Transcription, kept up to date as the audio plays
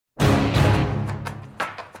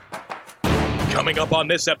Coming up on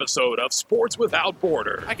this episode of Sports Without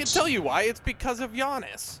Borders. I can tell you why. It's because of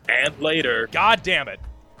Giannis. And later, God damn it.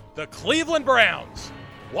 The Cleveland Browns.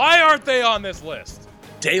 Why aren't they on this list?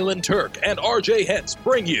 Daylen, Turk, and RJ Hentz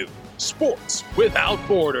bring you Sports Without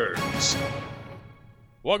Borders.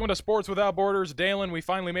 Welcome to Sports Without Borders. Daylen, we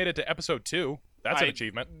finally made it to episode 2. That's an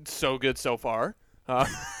achievement. So good so far.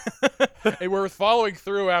 Hey, we're following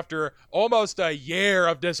through after almost a year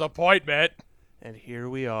of disappointment. And here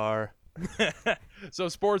we are. So,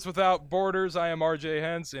 Sports Without Borders, I am RJ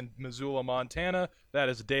Hentz in Missoula, Montana. That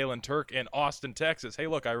is Daylen Turk in Austin, Texas. Hey,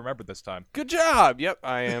 look, I remembered this time. Good job. Yep,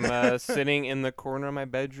 I am sitting in the corner of my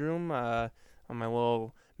bedroom on my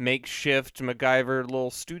little makeshift MacGyver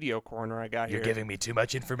little studio corner I got here. You're giving me too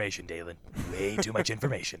much information, Daylen. Way too much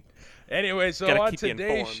information. Anyway, so Gotta on keep you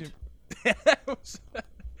today's a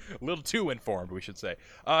little too informed, we should say.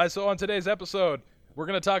 So on today's episode, we're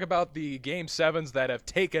going to talk about the Game 7s that have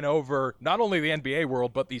taken over not only the NBA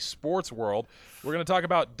world, but the sports world. We're going to talk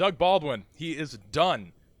about Doug Baldwin. He is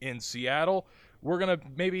done in Seattle. We're going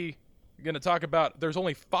to talk about there's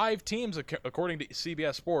only 5 teams, according to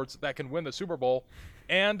CBS Sports, that can win the Super Bowl,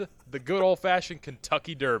 and the good old-fashioned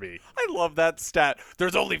Kentucky Derby. I love that stat.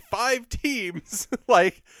 There's only 5 teams.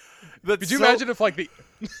 Could you imagine if the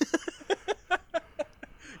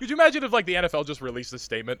Could you imagine if the NFL just released this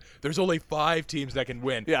statement? There's only 5 teams that can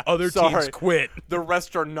win. Yeah, Other teams quit. The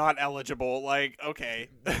rest are not eligible. Okay.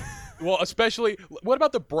 Well, especially, what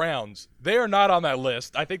about the Browns? They are not on that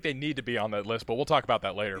list. I think they need to be on that list, but we'll talk about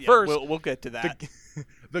that later. Yeah, First, we'll get to that.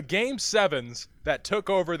 The Game 7s that took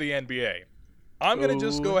over the NBA. I'm going to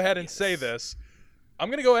just go ahead and say this. I'm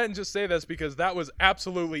going to go ahead and just say this because that was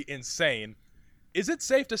absolutely insane. Is it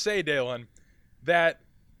safe to say, Daylen, that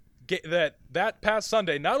past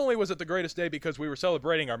Sunday, not only was it the greatest day because we were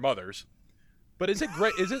celebrating our mothers, but is it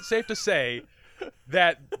safe to say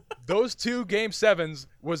that those 2 Game 7s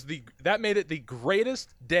that made it the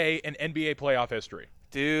greatest day in NBA playoff history?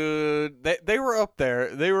 Dude, they were up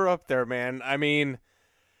there. They were up there, man. I mean,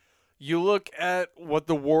 you look at what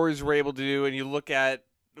the Warriors were able to do, and you look at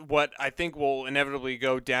what I think will inevitably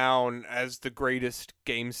go down as the greatest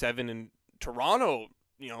Game 7 in Toronto,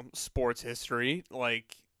 sports history.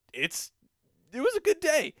 It was a good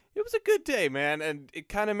day. It was a good day, man, and it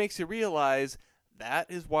kind of makes you realize that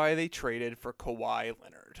is why they traded for Kawhi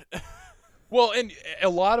Leonard. Well, and a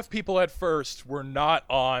lot of people at first were not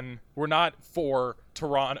for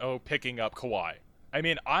Toronto picking up Kawhi. I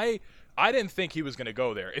mean, I didn't think he was going to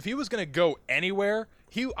go there. If he was going to go anywhere,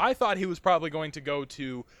 I thought he was probably going to go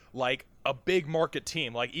to a big market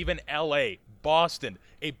team, like even LA, Boston,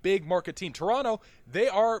 a big market team. Toronto, they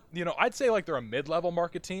are, I'd say they're a mid-level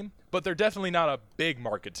market team, but they're definitely not a big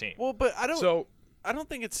market team. Well, but I don't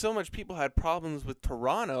think it's so much people had problems with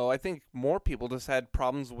Toronto. I think more people just had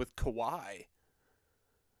problems with Kawhi.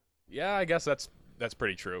 Yeah, I guess that's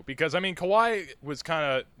pretty true because Kawhi was kind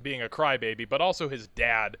of being a crybaby, but also his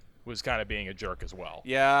dad was kind of being a jerk as well.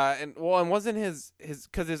 Yeah, and wasn't his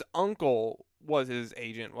because his uncle was his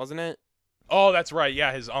agent, wasn't it? Oh, that's right.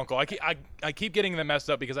 Yeah, his uncle. I keep getting them messed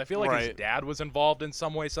up because I feel like his dad was involved in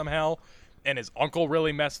some way somehow, and his uncle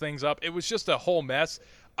really messed things up. It was just a whole mess.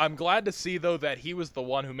 I'm glad to see, though, that he was the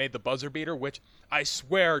one who made the buzzer beater, which I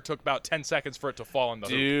swear took about 10 seconds for it to fall in the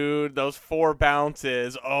hoop. Dude, those 4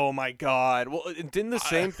 bounces. Oh, my God. Well, didn't the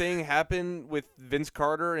same thing happen with Vince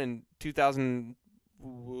Carter in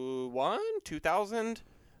 2001? 2000?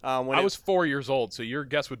 I was 4 years old, so your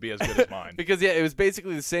guess would be as good as mine. Because, yeah, it was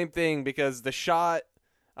basically the same thing because the shot,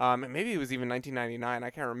 maybe it was even 1999, I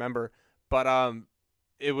can't remember, but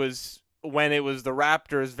it was when it was the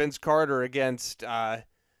Raptors, Vince Carter against,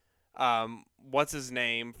 what's his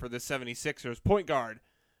name for the 76ers, point guard.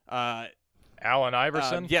 Allen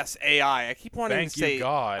Iverson? Yes, AI. I keep wanting Thank to say. you,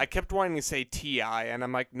 God. I kept wanting to say T.I., and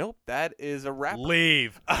I'm like, nope, that is a rapper.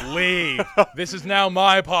 Leave. This is now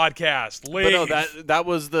my podcast. Leave. But no, that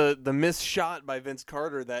was the missed shot by Vince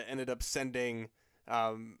Carter that ended up sending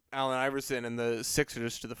Allen Iverson and the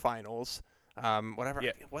Sixers to the finals. Whatever.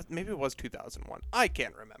 Yeah. Maybe it was 2001. I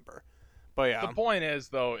can't remember. But yeah. The point is,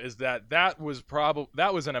 though, is that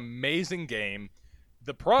was an amazing game.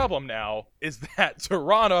 The problem now is that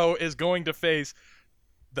Toronto is going to face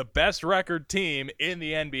the best record team in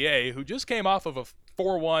the NBA, who just came off of a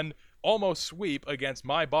 4-1 almost sweep against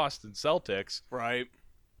my Boston Celtics. Right.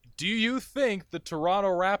 Do you think the Toronto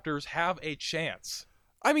Raptors have a chance?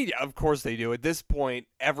 I mean, yeah, of course they do. At this point,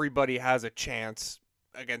 everybody has a chance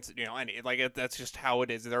against, any. That's just how it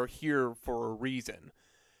is. They're here for a reason.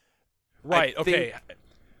 Right. Okay.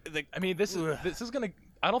 This is gonna.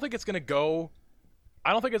 I don't think it's gonna go.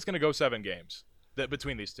 I don't think it's gonna go 7 games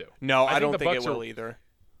between these two. No, I don't think it will either.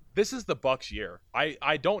 this is the Bucks' year.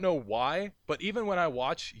 I don't know why, but even when I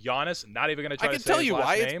watch Giannis, not even going to try to say his last name. I can tell you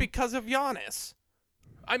why. It's because of Giannis.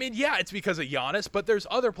 I mean, yeah, it's because of Giannis, but there's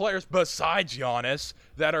other players besides Giannis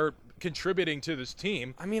that are contributing to this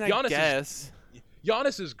team. I mean, I guess.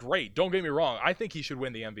 Giannis is great. Don't get me wrong. I think he should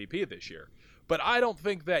win the MVP this year. But I don't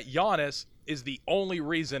think that Giannis is the only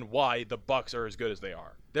reason why the Bucks are as good as they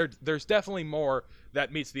are. There's definitely more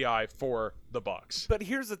that meets the eye for the Bucks. But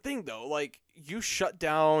here's the thing, though. Like, you shut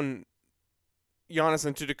down Giannis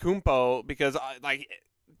Antetokounmpo because,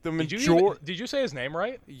 the majority... Did you say his name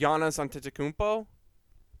right? Giannis Antetokounmpo?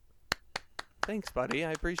 Thanks, buddy.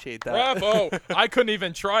 I appreciate that. Bravo! I couldn't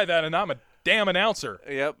even try that, and I'm a damn announcer.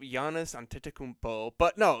 Yep, Giannis Antetokounmpo.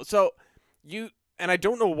 But no, so and I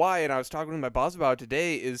don't know why, and I was talking with my boss about it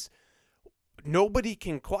today, is nobody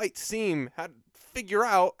can quite figure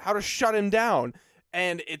out how to shut him down.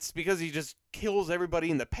 And it's because he just kills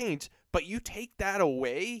everybody in the paint. But you take that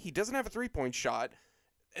away, he doesn't have a three-point shot.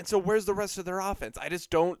 And so where's the rest of their offense? I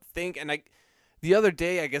just don't think, and the other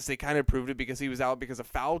day, I guess they kind of proved it because he was out because of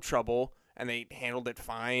foul trouble, and they handled it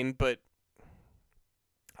fine, but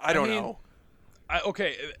I don't know.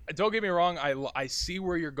 Okay, don't get me wrong. I see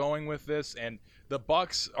where you're going with this, and the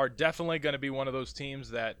Bucks are definitely going to be one of those teams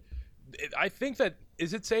that I think that,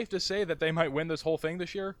 is it safe to say that they might win this whole thing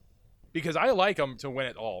this year? Because I like them to win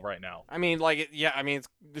it all right now. I mean, it's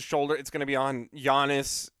the shoulder. It's going to be on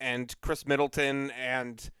Giannis and Chris Middleton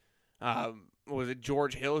and was it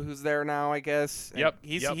George Hill who's there now, I guess? Yep.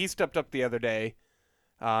 He stepped up the other day.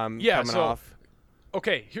 Coming off.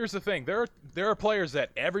 Okay, here's the thing. There are players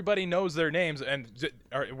that everybody knows their names, and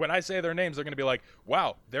when I say their names, they're going to be like,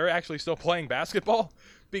 wow, they're actually still playing basketball?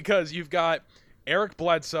 Because you've got Eric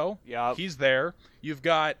Bledsoe. Yep. He's there. You've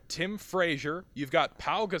got Tim Frazier. You've got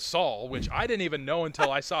Pau Gasol, which I didn't even know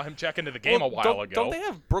until I saw him check into the game a while ago. Don't they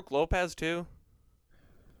have Brook Lopez, too?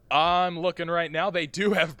 I'm looking right now. They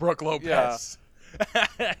do have Brook Lopez. Yeah.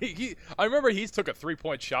 I remember he took a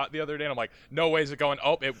 3-point shot the other day, and I'm like, no way is it going.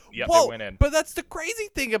 Oh, it went in. But that's the crazy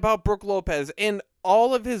thing about Brook Lopez. In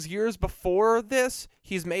all of his years before this,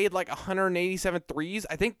 he's made 187 threes.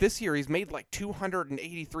 I think this year he's made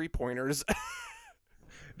 283 pointers.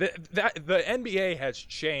 The NBA has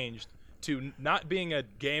changed to not being a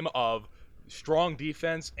game of strong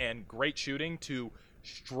defense and great shooting to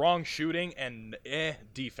strong shooting and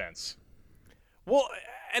defense. Well,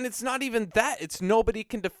 and it's not even that. It's nobody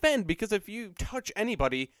can defend because if you touch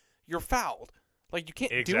anybody, you're fouled. You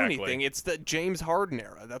can't do anything. It's the James Harden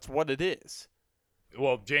era. That's what it is.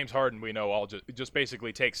 Well, James Harden, we know, just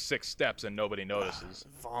basically takes 6 steps and nobody notices.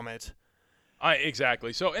 Vomit.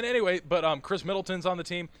 Exactly. So, and anyway, but Chris Middleton's on the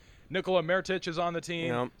team. Nikola Mirotic is on the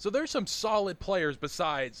team. Yep. So there's some solid players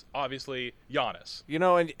besides, obviously, Giannis.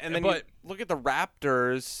 And then you look at the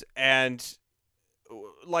Raptors and,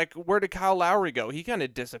 where did Kyle Lowry go? He kind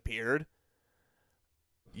of disappeared.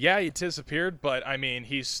 Yeah, he disappeared, but, I mean,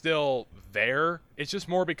 he's still there. It's just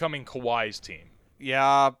more becoming Kawhi's team.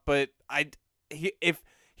 Yeah, but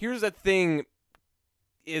here's the thing,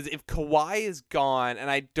 is if Kawhi is gone, and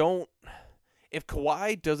if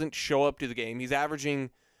Kawhi doesn't show up to the game, he's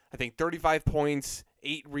averaging, I think, 35 points,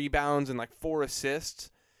 8 rebounds, and 4 assists.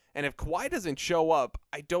 And if Kawhi doesn't show up,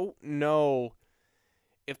 I don't know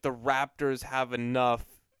if the Raptors have enough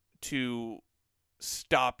to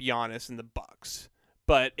stop Giannis and the Bucks.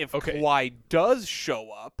 But if Kawhi does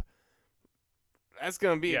show up, that's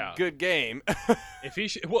going to be a good game. If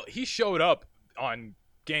he showed up on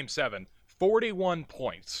Game 7, 41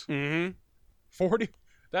 points. Mm-hmm. 40.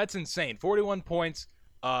 That's insane. 41 points,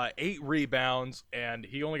 8 rebounds, and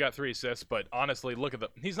he only got 3 assists. But honestly,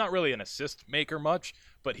 he's not really an assist maker much,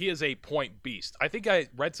 but he is a point beast. I think I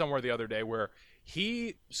read somewhere the other day where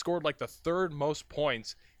he scored the 3rd most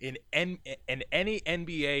points in any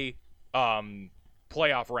NBA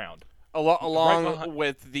playoff round. Along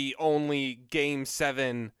with the only Game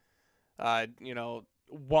 7,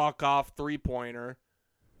 walk-off three-pointer.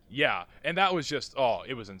 Yeah, and that was just,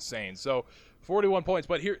 it was insane. So 41 points,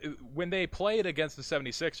 but here, when they played against the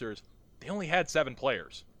 76ers, they only had 7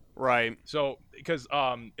 players. Right. So, because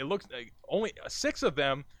it looks like only 6 of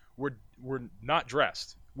them were not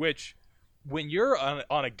dressed, which, when you're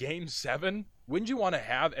on a Game 7, wouldn't you want to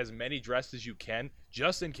have as many dressed as you can,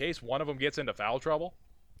 just in case one of them gets into foul trouble?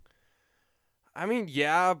 I mean,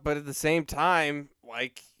 yeah, but at the same time,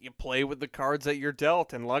 you play with the cards that you're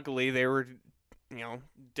dealt, and luckily they were,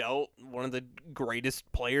 dealt one of the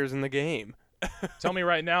greatest players in the game. Tell me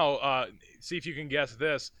right now, see if you can guess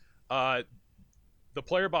this. The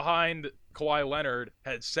player behind Kawhi Leonard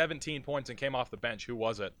had 17 points and came off the bench. Who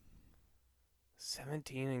was it?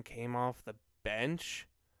 17 and came off the bench?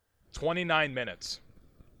 29 minutes.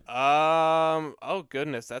 Oh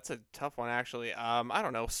goodness, that's a tough one actually. I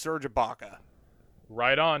don't know, Serge Ibaka.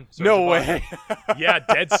 Right on. No Ibaka. way. Yeah,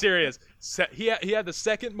 dead serious. He had the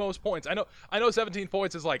second most points. I know 17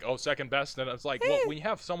 points is like, second best, and it's like, well, when you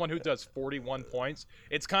have someone who does 41 points,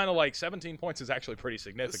 it's kind of like 17 points is actually pretty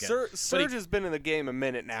significant. Serge has been in the game a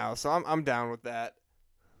minute now, so I'm down with that.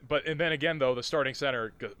 And then again, though, the starting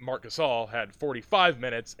center, Marc Gasol, had 45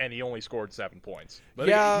 minutes, and he only scored 7 points. But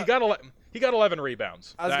yeah, he got 11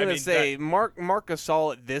 rebounds. I was gonna say Marc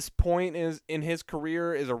Gasol at this point in his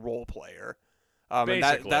career is a role player. And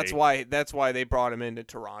that's why they brought him into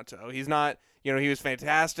Toronto. He's not, he was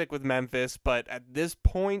fantastic with Memphis, but at this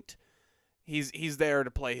point, he's there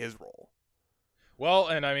to play his role. Well,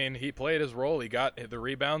 and I mean, he played his role. He got the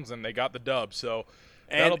rebounds, and they got the dub. So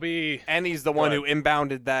that'll be. And he's the one who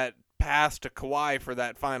inbounded that pass to Kawhi for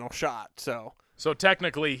that final shot. So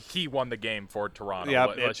technically, he won the game for Toronto. Yeah,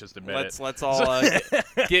 let's just admit it. Let's all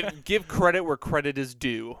give credit where credit is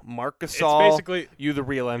due. Marc Gasol, you the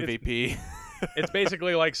real MVP. It's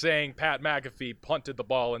basically like saying Pat McAfee punted the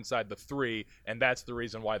ball inside the 3, and that's the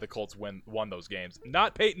reason why the Colts won those games.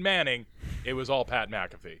 Not Peyton Manning. It was all Pat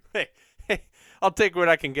McAfee. Hey, I'll take what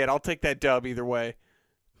I can get. I'll take that dub either way.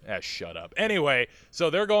 Shut up. Anyway,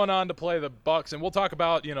 so they're going on to play the Bucks, and we'll talk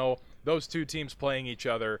about, those two teams playing each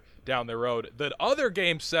other down the road. The other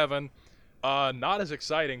Game 7, not as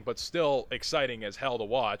exciting, but still exciting as hell to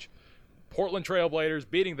watch. Portland Trailblazers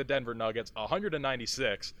beating the Denver Nuggets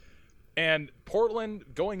 196. And Portland,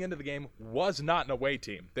 going into the game, was not an away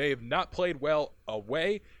team. They have not played well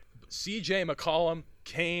away. C.J. McCollum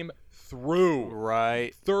came through.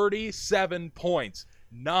 Right. 37 points,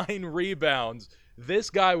 9 rebounds. This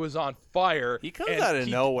guy was on fire. He comes out of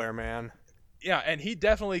nowhere, man. Yeah, and he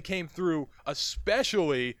definitely came through,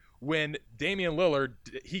 especially when Damian Lillard,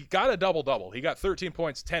 he got a double-double. He got 13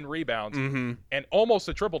 points, 10 rebounds, and almost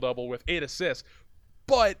a triple-double with 8 assists.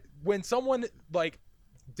 But when someone like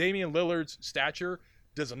Damian Lillard's stature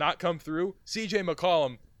does not come through, C.J.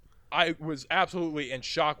 McCollum, I was absolutely in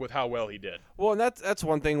shock with how well he did. Well, and that's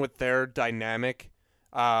one thing with their dynamic,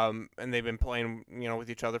 and they've been playing, with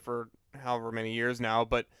each other for however many years now,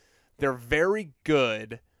 but they're very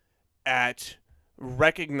good at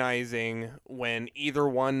recognizing when either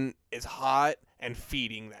one is hot and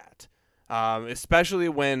feeding that. Especially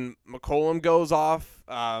when McCollum goes off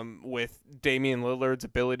with Damian Lillard's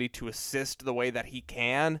ability to assist the way that he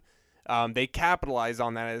can. They capitalize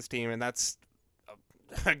on that as a team, and that's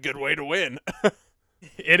a good way to win.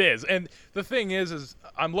 It is. And the thing is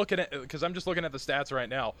I'm just looking at the stats right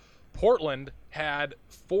now. Portland had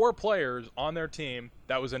 4 players on their team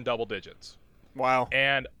that was in double digits. Wow.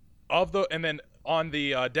 And then on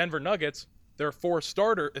the Denver Nuggets, their 4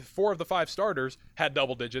 of the 5 starters had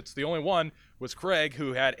double digits. The only one was Craig,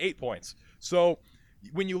 who had 8 points. So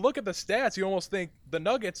when you look at the stats, you almost think the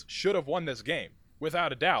Nuggets should have won this game,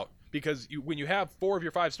 without a doubt. Because when you have 4 of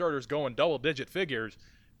your 5 starters going double-digit figures,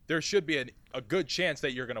 there should be a good chance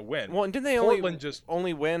that you're going to win. Well, and didn't they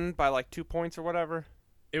only win by like 2 points or whatever?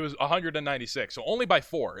 It was 196, so only by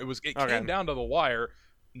 4. It came down to the wire.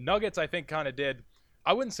 Nuggets, I think, kind of did,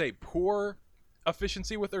 I wouldn't say poor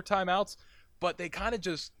efficiency with their timeouts, but they kind of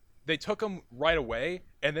they took them right away,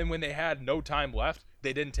 and then when they had no time left,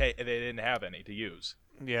 they didn't have any to use.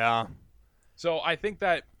 Yeah. So I think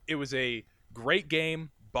that it was a great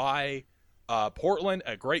game by Portland,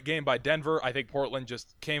 a great game by Denver. I think Portland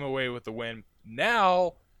just came away with the win.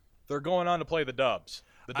 Now they're going on to play the Dubs.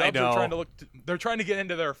 The Dubs are they're trying to get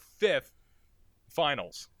into their 5th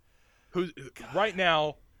finals. Right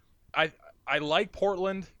now, I like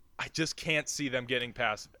Portland. I just can't see them getting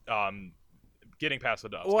past the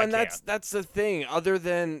Dubs. Well, and that's the thing. Other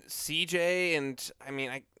than CJ and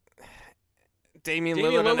Damian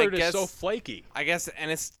Lillard, is so flaky. I guess,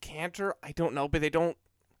 and it's Cantor. I don't know, but they don't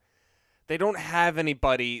have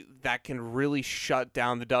anybody that can really shut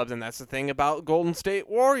down the Dubs, and that's the thing about Golden State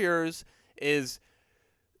Warriors is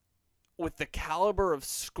with the caliber of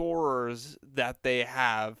scorers that they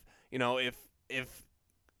have. If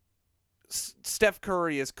Steph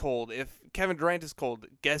Curry is cold, if Kevin Durant is cold,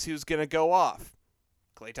 guess who's going to go off?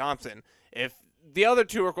 Klay Thompson. If the other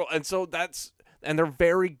two are cold, and they're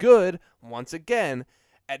very good, once again,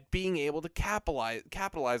 at being able to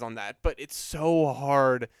capitalize on that, but it's so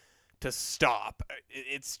hard to stop.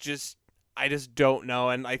 It's just, I just don't know,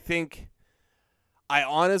 and I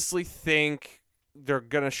honestly think they're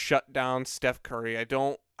going to shut down Steph Curry. I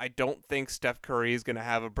don't think Steph Curry is going to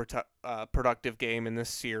have a productive game in this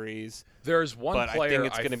series. There's one player I think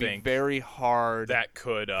it's going to be very hard that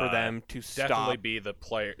could for them to definitely be the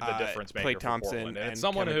difference maker Klay Thompson for Portland. And and it's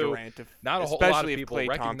someone Kevin who Durant, not a whole lot of especially if people Klay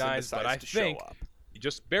recognize, Thompson but I decides to show think up.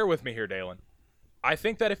 just bear with me here, Daylen. I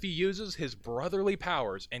think that if he uses his brotherly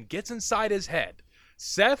powers and gets inside his head,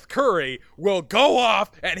 Seth Curry will go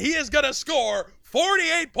off and he is going to score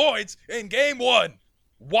 48 points in game 1.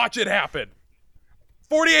 Watch it happen.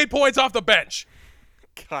 48 points off the bench.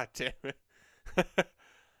 God damn it.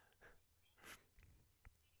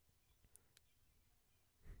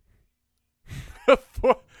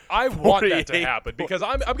 I want that to happen because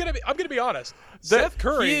I'm gonna be honest. Seth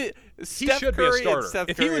Curry, he should be a starter.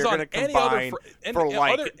 If he was on any other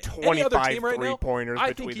team right now,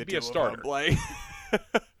 I think he'd be a starter. Like,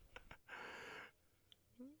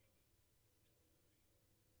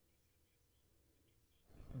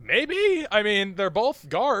 maybe. I mean, they're both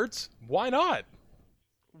guards. Why not?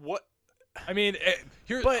 what? I mean,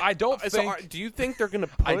 But, I don't think. do you think they're going to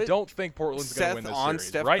put I don't think Portland's going to win this on series.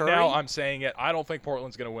 Steph Right Curry? now, I'm saying it. I don't think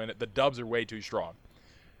Portland's going to win it. The Dubs are way too strong,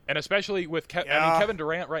 and especially with I mean, Kevin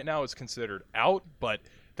Durant right now is considered out, but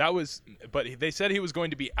they said he was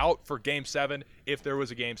going to be out for Game 7 if there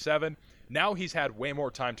was a Game 7. Now he's had way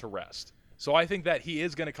more time to rest, so I think that he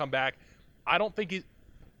is going to come back. I don't think he's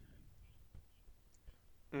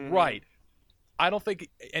right. I don't think,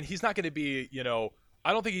 and he's not going to be,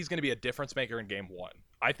 I don't think he's going to be a difference maker in Game 1.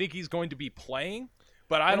 I think he's going to be playing,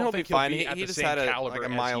 but I don't think he'll be at the same caliber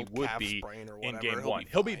as he would be in Game 1.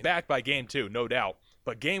 He'll be back by Game 2, no doubt.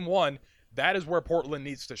 But Game 1, that is where Portland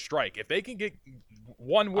needs to strike. If they can get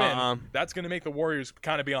one win, that's going to make the Warriors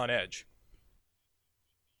kind of be on edge.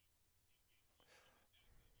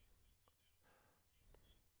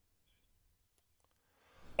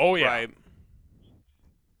 Oh, yeah. Right.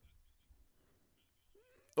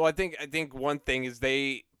 Well, I think one thing is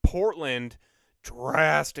Portland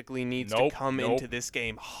drastically needs to come into this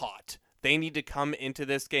game hot. They need to come into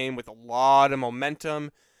this game with a lot of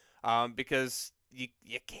momentum because you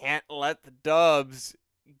can't let the Dubs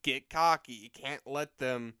get cocky. You can't let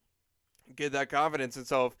them get that confidence. And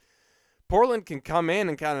so if Portland can come in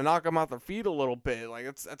and kind of knock them off their feet a little bit, like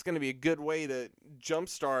that's going to be a good way to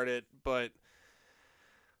jumpstart it. But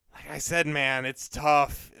like I said, man, it's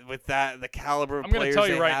tough with the caliber of players tell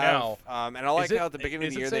you they right have. now. And I like how at the beginning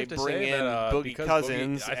of the year they bring in Boogie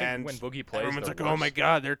Cousins, and when Boogie plays, everyone's like, "Oh my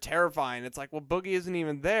God, they're terrifying." It's like, well, Boogie isn't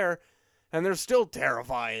even there, and they're still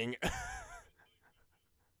terrifying.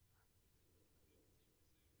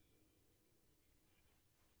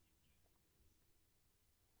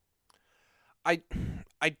 I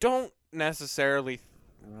don't necessarily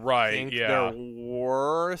think they're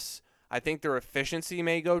worse. I think their efficiency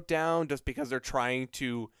may go down just because they're trying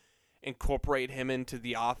to incorporate him into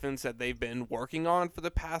the offense that they've been working on for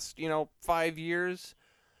the past, 5 years.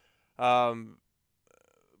 But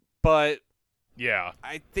yeah,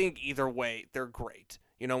 I think either way, they're great.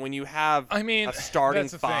 When you have a starting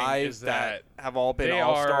five that have all been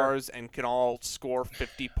all-stars and can all score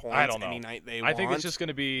 50 points any night they want. I think it's just going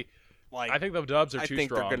to be I think the Dubs are too strong. I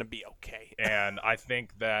think they're going to be okay. And I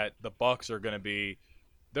think that the Bucks are going to be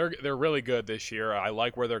they're really good this year. I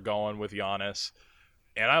like where they're going with Giannis.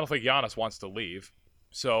 And I don't think Giannis wants to leave.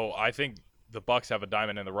 So I think the Bucks have a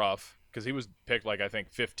diamond in the rough because he was picked I think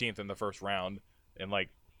 15th in the first round in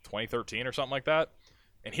 2013 or something like that.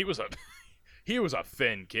 And he was a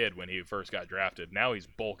thin kid when he first got drafted. Now he's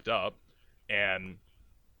bulked up, and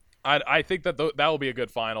I think that that will be a good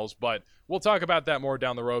finals. But we'll talk about that more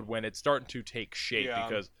down the road when it's starting to take shape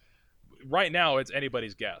because right now it's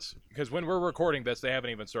anybody's guess. Because when we're recording this, they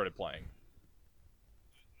haven't even started playing.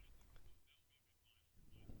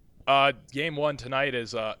 Game 1 tonight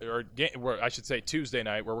is I should say Tuesday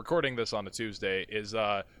night. We're recording this on a Tuesday. Is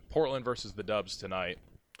Portland versus the Dubs tonight?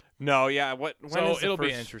 No, yeah. It'll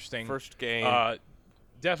be interesting. First game.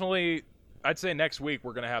 Definitely, I'd say next week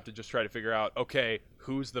we're gonna have to just try to figure out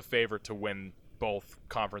who's the favorite to win both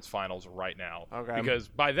conference finals right now. Okay. Because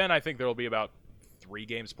by then I think there will be about 3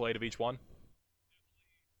 games played of each one.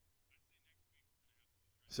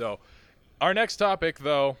 So, our next topic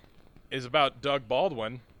though is about Doug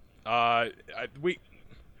Baldwin.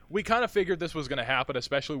 We kind of figured this was going to happen,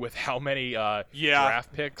 especially with how many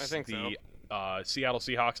draft picks the Seattle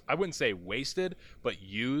Seahawks, I wouldn't say wasted, but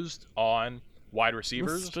used on wide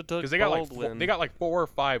receivers because they got like 4 or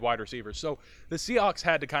 5 wide receivers. So the Seahawks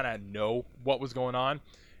had to kind of know what was going on,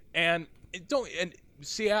 and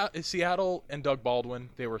Seattle and Doug Baldwin,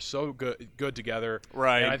 they were so good together.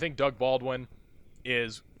 Right. And I think Doug Baldwin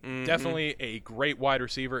is definitely a great wide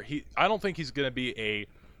receiver. I don't think he's going to be a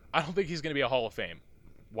Hall of Fame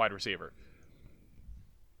wide receiver.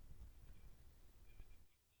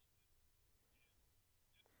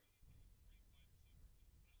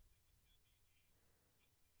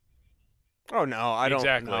 Oh no, I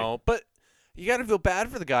don't know. But you got to feel bad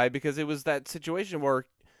for the guy because it was that situation where,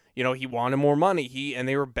 he wanted more money. And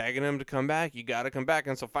they were begging him to come back. You got to come back.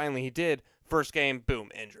 And so finally he did. First game, boom,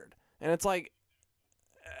 injured. And it's like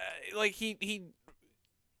he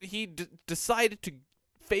decided to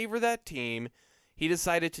favor that team. He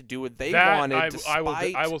decided to do what they wanted.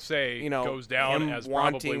 Despite, I will say, goes down as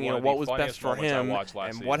wanting, probably one of what the was funniest best for moments I him. watched last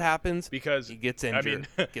And season. what happens? Because he gets injured,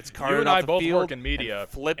 gets you carted and off I the both field, work in media, and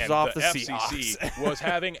flips and off the the FCC Seahawks. was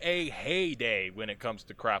having a heyday when it comes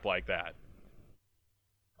to crap like that.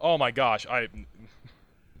 Oh my gosh, I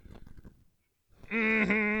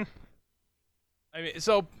mean,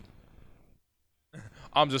 so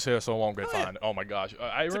I'm just here so I won't get fined. Oh my gosh,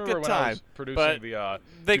 I remember when I was producing the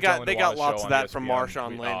they got lots show of that on from ESPN,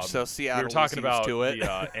 Marshawn Lynch, so Seattle we were talking about to it.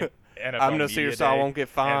 the NFL I'm gonna see so I won't get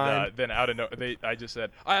fined. And then I just said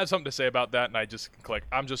I have something to say about that, and I just click.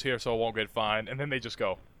 I'm just here so I won't get fined, and then they just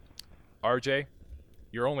go, RJ,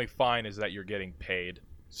 your only fine is that you're getting paid,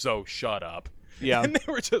 so shut up. Yeah. And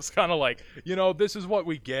they were just kind of like, this is what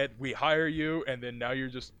we get. We hire you, and then now you're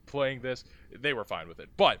just playing this. They were fine with it.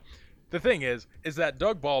 But the thing is that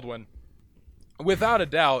Doug Baldwin, without a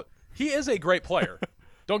doubt, he is a great player.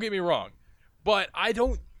 Don't get me wrong. But I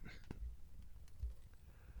don't...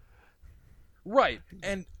 Right.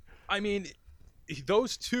 And, I mean,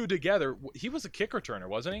 those two together, he was a kick returner,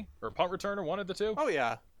 wasn't he? Or punt returner, one of the two? Oh,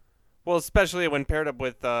 yeah. Well, especially when paired up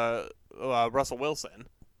with Russell Wilson.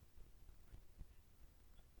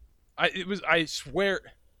 I swear,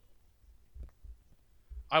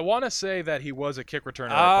 I want to say that he was a kick returner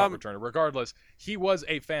or a punt returner. Regardless, he was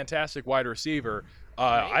a fantastic wide receiver.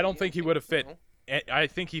 I don't think he would have fit. I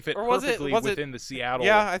think he fit perfectly within the Seattle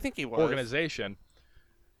I think he was. organization.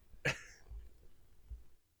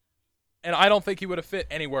 And I don't think he would have fit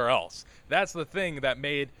anywhere else. That's the thing that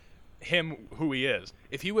made him who he is.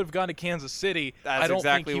 If he would have gone to Kansas City, I don't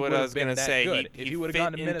think he would have been that good. If he would have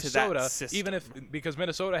gone to Minnesota, because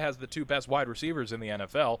Minnesota has the two best wide receivers in the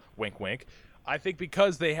NFL, wink wink, I think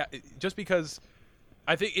because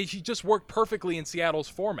I think he just worked perfectly in Seattle's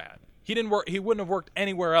format. He wouldn't have worked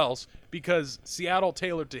anywhere else because Seattle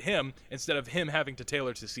tailored to him instead of him having to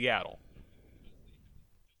tailor to Seattle.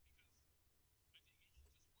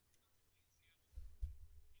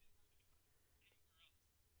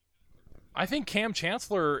 I think Cam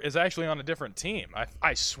Chancellor is actually on a different team.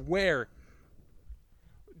 I swear.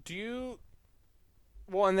 Do you?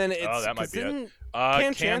 Well, and then it's that might be it.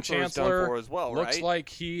 Cam Chancellor done for as well, looks right? like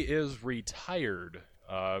he is retired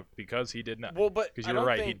because he did not. Well, but because you were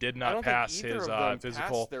right, he did not pass his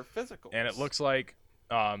physical. Their physicals. And it looks like,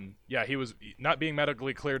 he was not being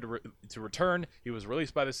medically cleared to return. He was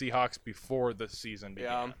released by the Seahawks before the season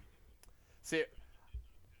began. Yeah. See.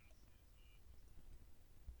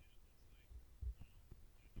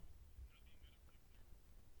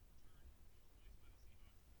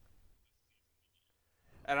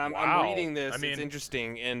 And I'm reading this. It's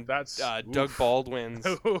interesting. And that's Doug Baldwin's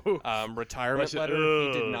retirement letter.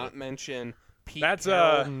 He did not mention Pete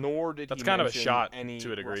Carroll, nor did he mention that's kind of a shot any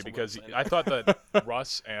to a degree Russell because Wilson. I thought that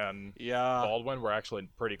Russ and Baldwin were actually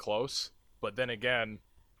pretty close. But then again,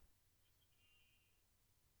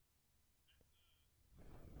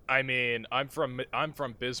 I mean, I'm from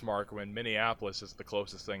Bismarck, when Minneapolis is the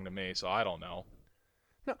closest thing to me, so I don't know.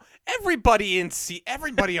 No, everybody on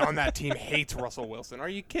that team hates Russell Wilson. Are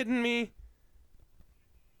you kidding me?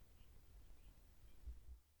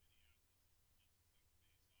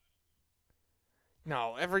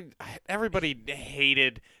 No, everybody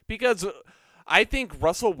hated because I think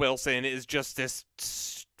Russell Wilson is just this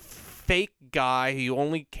fake guy who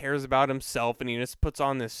only cares about himself and he just puts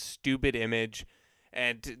on this stupid image,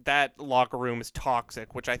 and that locker room is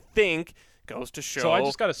toxic, which I think goes to show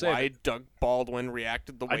why Doug Baldwin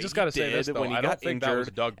reacted the way he did when he got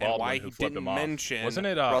injured, Doug Baldwin and why he didn't mention Wasn't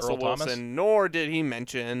it Russell Earl Wilson, Thomas? Nor did he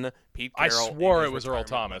mention Pete Carroll. I swore it was Earl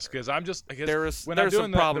Thomas because I'm doing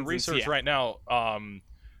the research right now,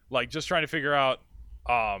 just trying to figure out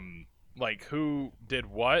who did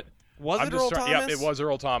what. Was it Earl Thomas? Yeah, it was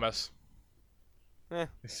Earl Thomas.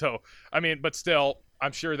 So, I mean, but still,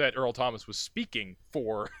 I'm sure that Earl Thomas was speaking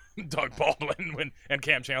for Doug Baldwin and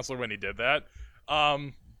Cam Chancellor when he did that.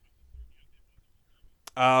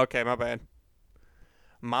 Okay, my bad.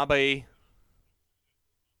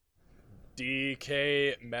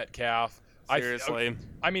 DK Metcalf. Seriously.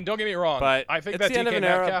 I mean, don't get me wrong. But I think it's that the end DK of an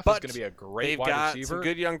era, Metcalf is going to be a great wide receiver. They've got some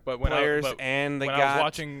good young players, and they when got I was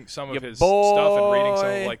watching some of his boy. stuff and reading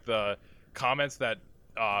some of the comments that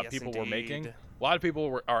people were indeed. making, a lot of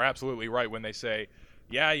people are absolutely right when they say,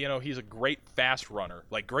 yeah, he's a great fast runner,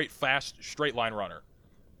 great fast straight line runner.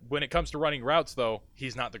 When it comes to running routes, though,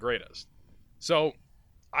 he's not the greatest. So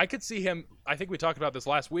I could see him. I think we talked about this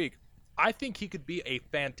last week. I think he could be a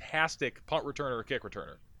fantastic punt returner or kick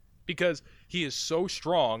returner because he is so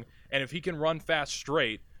strong, and if he can run fast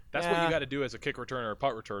straight, that's what you got to do as a kick returner or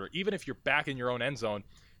punt returner. Even if you're back in your own end zone,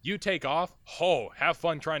 you take off. Have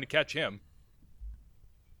fun trying to catch him.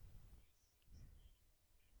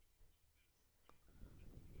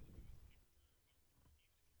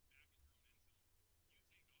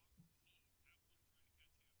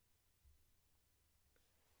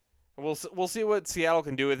 We'll see what Seattle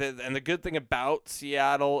can do with it. And the good thing about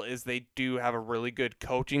Seattle is they do have a really good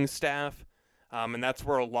coaching staff. And that's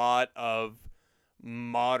where a lot of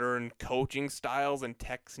modern coaching styles and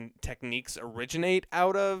techniques originate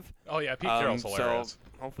out of. Oh, yeah, Pete Carroll's hilarious.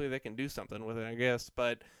 So hopefully they can do something with it, I guess.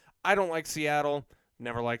 But I don't like Seattle.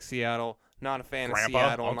 Never liked Seattle. Not a fan of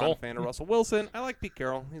Seattle. Uncle. Not a fan of Russell Wilson. I like Pete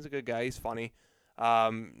Carroll. He's a good guy. He's funny. He's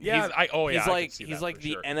like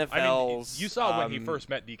the sure. NFL's. You saw when he first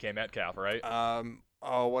met DK Metcalf, right?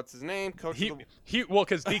 What's his name? Coach.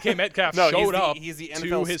 Because DK Metcalf showed up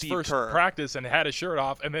to his first practice and had his shirt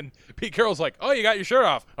off, and then Pete Carroll's like, "Oh, you got your shirt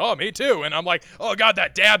off? Oh, me too." And I'm like, "Oh God,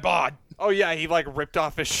 that dad bod." Oh yeah, he like ripped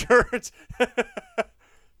off his shirt.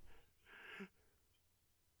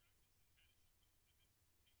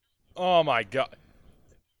 Oh my God.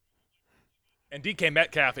 And DK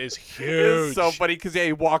Metcalf is huge. It's so funny because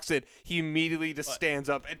he walks in, he immediately just stands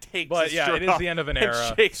up and takes his shirt off. But yeah, it is the end of an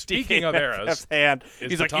era. Speaking of eras, hand.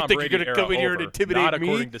 He's like, Tom "You think Brady you're gonna come in here and intimidate not me?"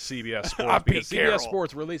 Not according to CBS Sports, because CBS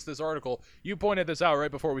Sports released this article. You pointed this out right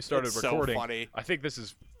before we started recording. So funny. I think this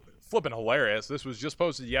is flipping hilarious. This was just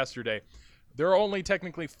posted yesterday. There are only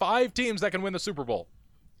technically 5 teams that can win the Super Bowl,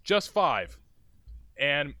 just 5,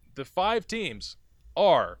 and the 5 teams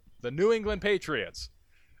are the New England Patriots,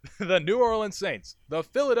 the New Orleans Saints, the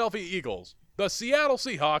Philadelphia Eagles, the Seattle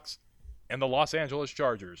Seahawks, and the Los Angeles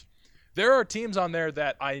Chargers. There are teams on there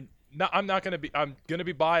that I'm going to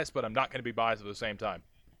be biased, but I'm not going to be biased at the same time.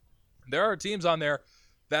 There are teams on there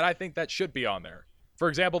that I think that should be on there. For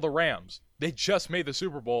example, the Rams. They just made the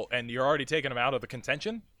Super Bowl, and you're already taking them out of the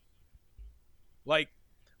contention? Like,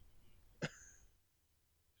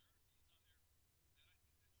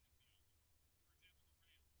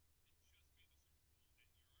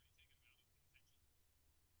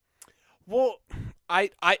 well, I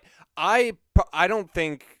don't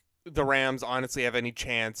think the Rams honestly have any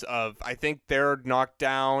chance of. I think they're knocked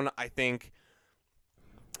down. I think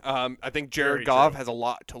Jared Goff has a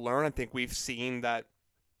lot to learn. I think we've seen that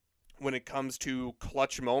when it comes to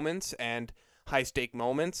clutch moments and high-stake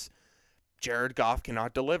moments, Jared Goff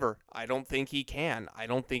cannot deliver. I don't think he can. I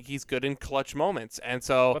don't think he's good in clutch moments. And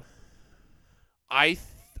so I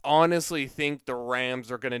honestly think the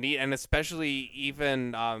Rams are going to need, and especially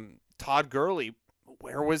even Todd Gurley,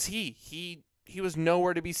 where was he? He was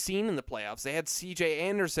nowhere to be seen in the playoffs. They had C.J.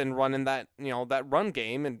 Anderson running that run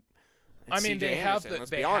game, and I mean, they have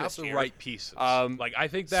the right pieces. I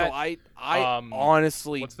think that. So I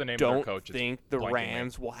honestly what's the name don't of their coach? think the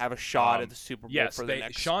Rams will have a shot at the Super Bowl for the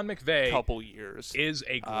next Sean McVay couple years. Is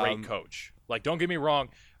a great coach. Like, don't get me wrong.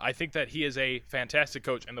 I think that he is a fantastic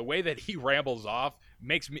coach, and the way that he rambles off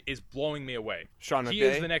is blowing me away. Sean McVay? He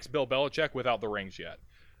is the next Bill Belichick without the rings yet.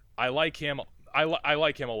 I like him. I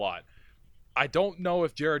like him a lot. I don't know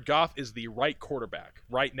if Jared Goff is the right quarterback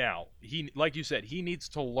right now. Like you said, he needs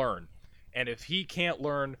to learn. And if he can't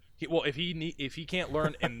learn, if he can't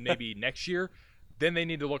learn in maybe next year, then they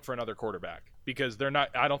need to look for another quarterback because they're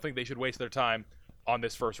not. I don't think they should waste their time on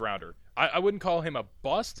this first rounder. I wouldn't call him a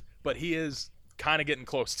bust, but he is kind of getting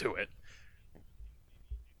close to it.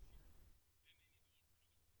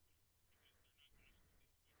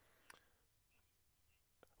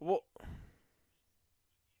 Well,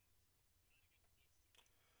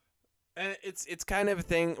 and it's kind of a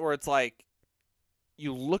thing where it's like,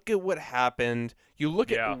 you look at what happened, you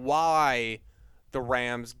look at why the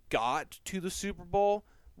Rams got to the Super Bowl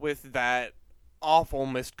with that awful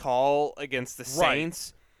missed call against the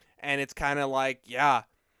Saints, and it's kind of like,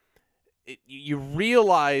 you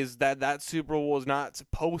realize that Super Bowl was not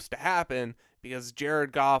supposed to happen because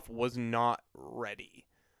Jared Goff was not ready.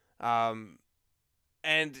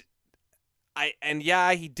 He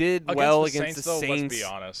did well against the Saints. Let's be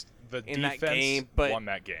honest, the in defense that game, but won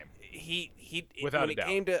that game. He Without when a it doubt,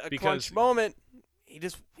 came to a crunch moment, he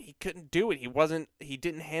couldn't do it. He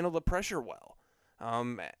didn't handle the pressure well.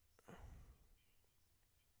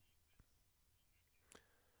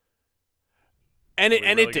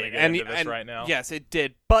 It did. And right now? Yes, it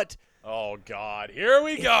did. But oh God, here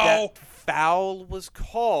we go. If that foul was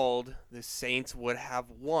called, the Saints would have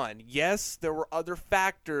won. Yes, there were other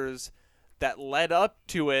factors that led up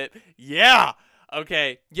to it. Yeah.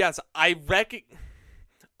 Okay. Yes, I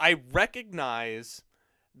I recognize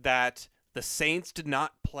that the Saints did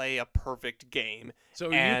not play a perfect game. So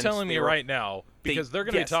are you telling me right now, because they're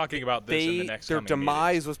going to be talking about this in the next their coming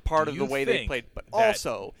demise meetings, was part of the way they played, but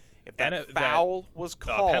also if that foul was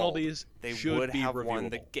called, penalties they should would be have reviewable. won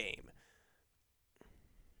the game.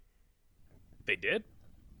 They did?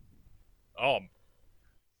 Oh.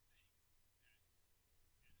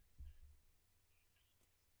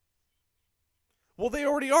 Well, they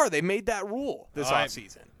already are. They made that rule this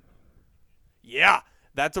offseason. Yeah,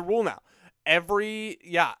 that's a rule now.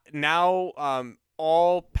 Now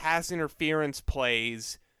all pass interference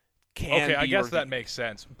plays can be I guess reviewed. that makes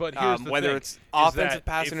sense. But here's the whether thing, it's offensive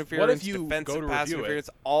pass interference, defensive pass interference,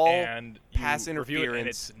 all pass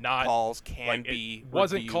interference calls can be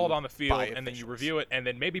wasn't reviewed called on the field, by and then you officials. review it, and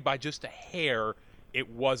then maybe by just a hair, it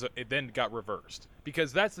then got reversed.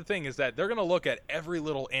 Because that's the thing, is that they're going to look at every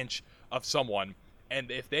little inch of someone, and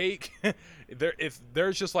if they if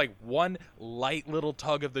there's just like one light little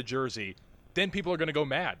tug of the jersey, then people are going to go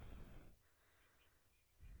mad.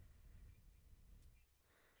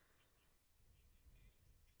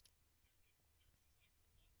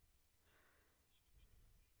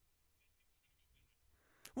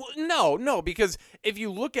 Well, no, because if you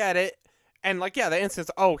look at it, and the instance,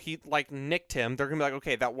 he nicked him, they're gonna be like,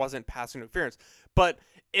 okay, that wasn't pass interference. But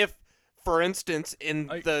if, for instance, in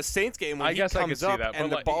the Saints game, when he comes up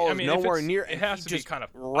and the ball is nowhere near, it has he to just be kind of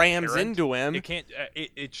rams apparent. into him. It can't.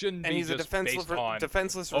 It shouldn't and be he's just a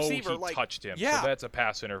defenseless receiver. he touched him. Yeah, so that's a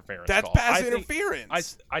pass interference. That's call. pass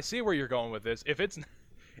interference. I see where you're going with this. If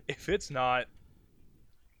it's not,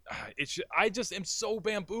 I just am so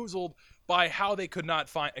bamboozled by how they could not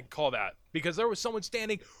call that, because there was someone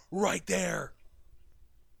standing right there.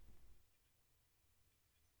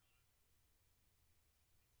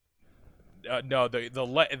 No,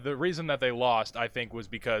 the reason that they lost, I think, was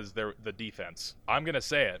because the defense. I'm gonna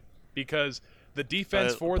say it, because the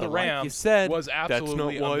defense for the Rams was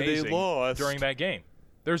absolutely amazing during that game.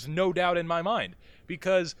 There's no doubt in my mind,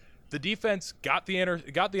 because the defense got the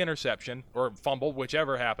interception or fumble,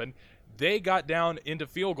 whichever happened. They got down into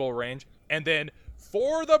field goal range, and then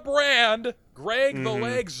for the brand, Greg the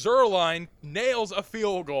Leg Zuerlein nails a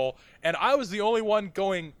field goal, and I was the only one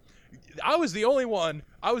going. I was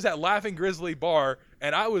at Laughing Grizzly Bar,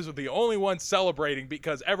 and I was the only one celebrating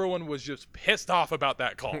because everyone was just pissed off about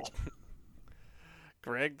that call.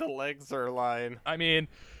 Greg the Leg Zuerlein. I mean,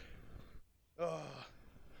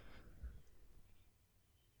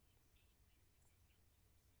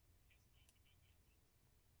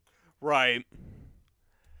 right.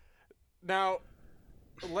 Now,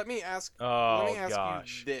 let me ask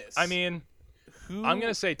you this. I mean, I'm going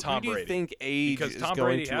to say Tom Brady. Who do you think age because is Tom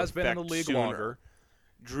going Brady to has been in the affect league sooner? longer.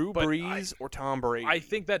 Drew Brees or Tom Brady? I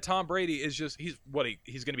think that Tom Brady is just he's going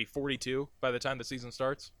to be 42 by the time the season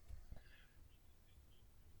starts.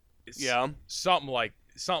 Yeah, something like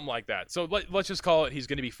that. So let's just call it he's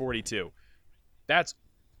going to be 42. That's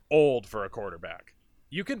old for a quarterback.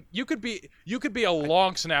 You could be a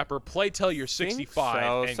long snapper, play till you're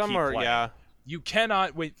 65 and keep playing. Yeah. You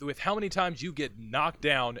cannot with how many times you get knocked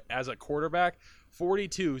down as a quarterback.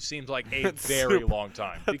 42 seems like a very long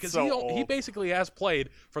time, because he basically has played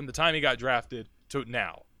from the time he got drafted to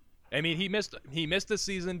now. I mean, he missed the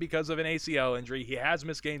season because of an ACL injury. He has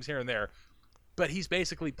missed games here and there, but he's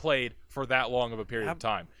basically played for that long of a period of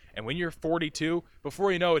time. And when you're 42,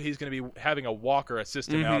 before you know it, he's going to be having a walker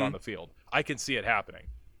assist him out on the field. I can see it happening.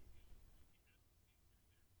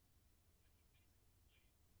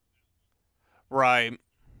 Right.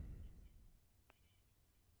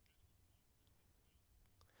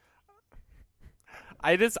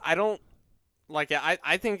 I don't like it.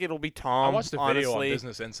 I think it'll be Tom. I watched a video honestly, on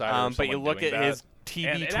Business Insider. But you look at his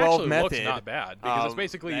TB12 method. Looks not bad, because it's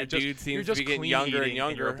basically you're just getting clean younger and eating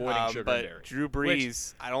younger. And you're avoiding sugar but and dairy. Drew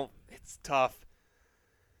Brees, it's tough.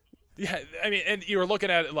 Yeah, I mean, and you were looking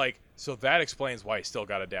at it like, so that explains why he still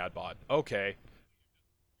got a dad bod. Okay.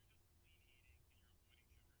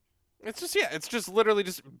 It's just literally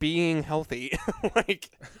just being healthy.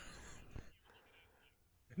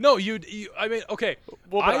 No, I mean, okay.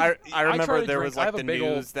 Well, but I remember there was the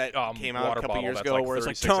news that came out a couple years ago where it's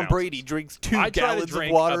like Tom Brady drinks 2 gallons of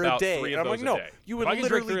water a day. And I'm like, no, you would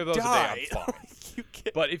literally die. You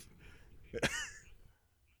can't. But if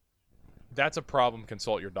that's a problem,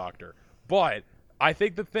 consult your doctor. But I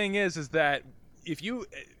think the thing is that if you,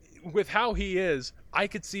 with how he is, I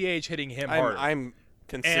could see age hitting him harder. I'm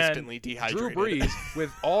consistently and dehydrated. Drew Brees,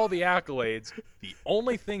 with all the accolades, the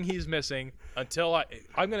only thing he's missing until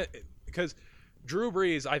because Drew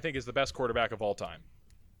Brees, I think, is the best quarterback of all time.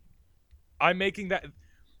 I'm making that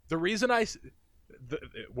the reason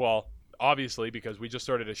obviously, because we just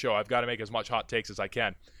started a show, I've got to make as much hot takes as I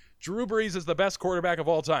can. Drew Brees is the best quarterback of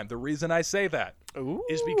all time. The reason I say that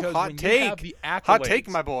is because when you have the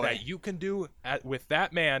accolades that you can do with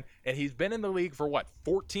that man, and he's been in the league for,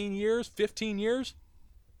 14 years, 15 years?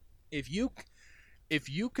 If you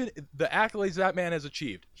could, the accolades that man has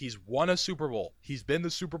achieved, he's won a Super Bowl. He's been the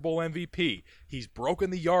Super Bowl MVP. He's broken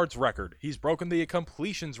the yards record. He's broken the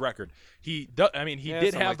completions record. He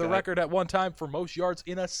did have the record at one time for most yards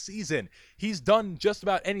in a season. He's done just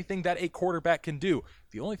about anything that a quarterback can do.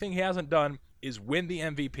 The only thing he hasn't done is win the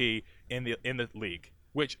MVP in the league,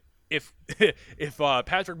 which if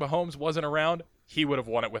Patrick Mahomes wasn't around, he would have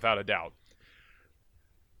won it without a doubt.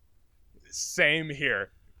 Same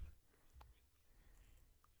here.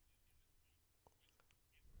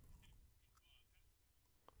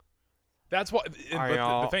 That's what.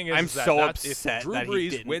 The thing is, I'm is that so upset if Drew that Brees he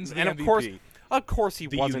didn't. wins the and MVP, of course, he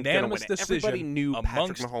wasn't going to win unanimous it. Everybody decision knew Patrick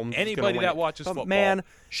amongst Mahomes anybody was that win watches it. But football man,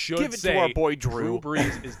 should give it say to our boy Drew.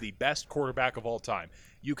 Brees is the best quarterback of all time.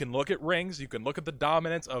 You can look at rings, you can look at the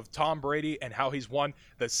dominance of Tom Brady and how he's won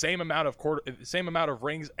the same amount of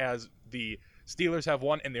rings as the Steelers have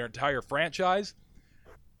won in their entire franchise.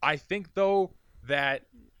 I think though that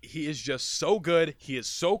he is just so good, he is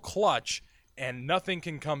so clutch, and nothing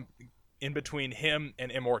can come in between him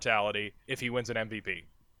and immortality if he wins an MVP.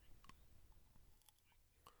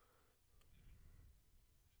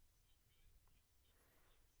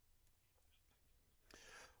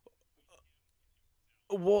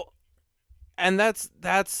 Well, and that's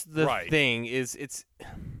the thing is it's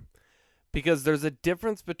because there's a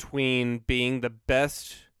difference between being the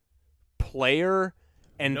best player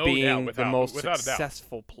and being the most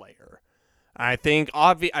successful player. I think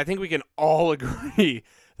we can all agree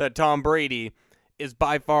that Tom Brady is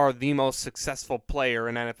by far the most successful player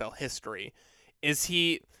in NFL history. Is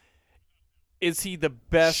he the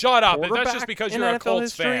best? Shut up! That's just because you're a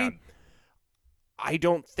Colts fan. I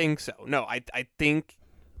don't think so. No, I think.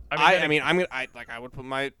 I would put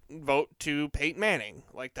my vote to Peyton Manning.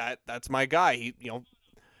 Like that. That's my guy. He,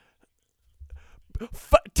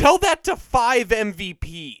 tell that to 5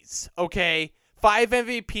 MVPs. Okay. 5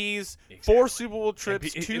 MVPs, exactly. 4 Super Bowl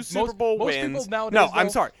trips, 2 Super Bowl wins. Most people nowadays, I'm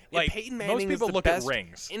sorry. Peyton Manning most people is the look best at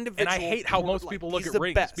rings, individual, and I hate how most people look at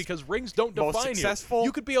rings because rings don't define you.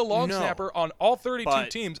 You could be a long snapper on all 32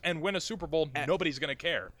 teams and win a Super Bowl. Nobody's gonna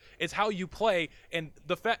care. It's how you play, and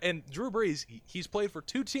and Drew Brees, he's played for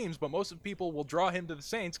 2 teams, but most of the people will draw him to the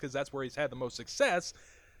Saints because that's where he's had the most success.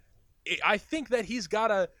 I think that he's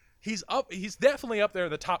definitely up there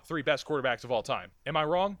in the top 3 best quarterbacks of all time. Am I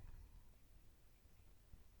wrong?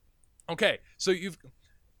 Okay, so you've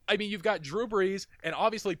got Drew Brees and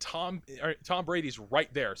obviously Tom Brady's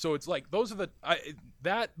right there. So it's like those are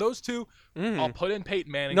those 2. I'll put in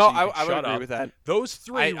Peyton Manning. No, so I would agree with that. Those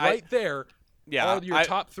 3 right there are your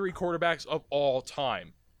top 3 quarterbacks of all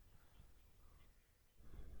time.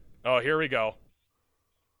 Oh, here we go.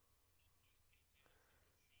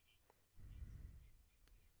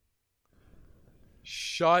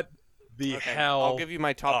 Shut the hell. I'll give you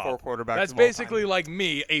my top 4 quarterbacks. That's basically like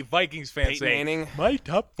me, a Vikings fan, saying Manning, my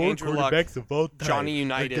top 4 Andrew quarterbacks Luck, of all time Johnny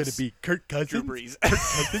Unitas, are going to be Kirk Cousins, Drew Brees. Kirk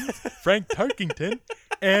Cousins, Frank Tarkington,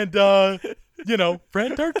 and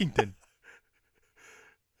Fran Tarkington.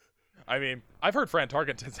 I mean, I've heard Fran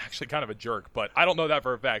Tarkenton's actually kind of a jerk, but I don't know that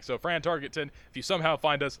for a fact. So Fran Tarkenton, if you somehow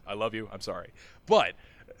find us, I love you. I'm sorry, but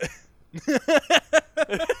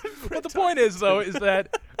but the point is though is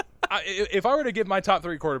that. If I were to give my top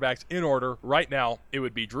 3 quarterbacks in order right now, it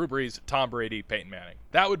would be Drew Brees, Tom Brady, Peyton Manning.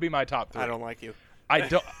 That would be my top 3. I don't like you.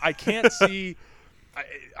 I can't see.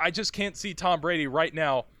 I just can't see Tom Brady right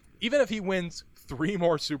now. Even if he wins 3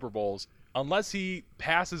 more Super Bowls, unless he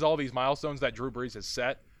passes all these milestones that Drew Brees has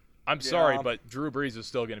set, I'm sorry, but Drew Brees is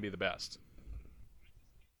still going to be the best.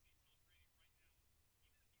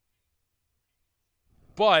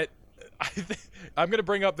 But I'm going to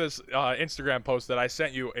bring up this Instagram post that I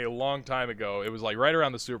sent you a long time ago. It was like right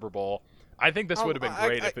around the Super Bowl. I think this would have been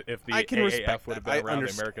great if the AAF would have been around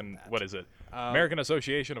the American, American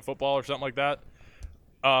Association of Football or something like that.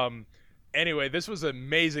 Anyway, this was an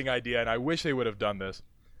amazing idea, and I wish they would have done this.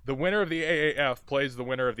 The winner of the AAF plays the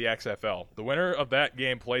winner of the XFL. The winner of that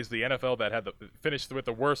game plays the NFL that had finished with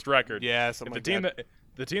the worst record. Yeah, something like that.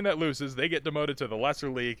 The team that loses, they get demoted to the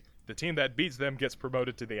lesser league. The team that beats them gets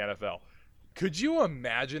promoted to the NFL. Could you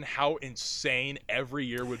imagine how insane every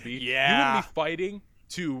year would be? Yeah.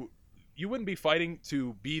 You wouldn't be fighting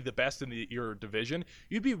to be the best in your division.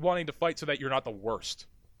 You'd be wanting to fight so that you're not the worst.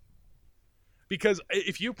 Because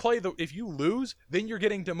if you lose, then you're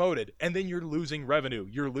getting demoted, and then you're losing revenue.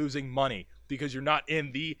 You're losing money because you're not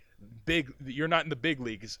in the You're not in the big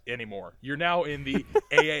leagues anymore. You're now in the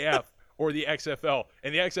AAF or the XFL.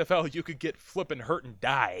 In the XFL, you could get flipping hurt and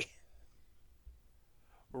die.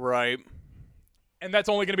 Right. And that's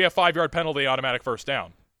only going to be a 5-yard penalty, automatic first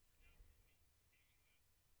down.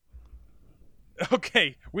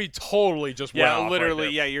 Okay, we totally just went off literally,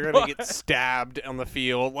 right there. you're gonna get stabbed on the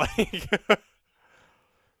field. Like, all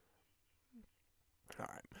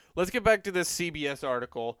right, let's get back to this CBS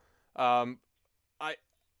article. I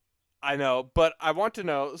know, but I want to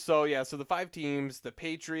know. So the 5 teams: the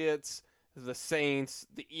Patriots, the Saints,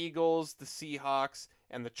 the Eagles, the Seahawks,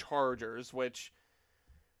 and the Chargers. Which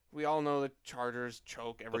we all know the Chargers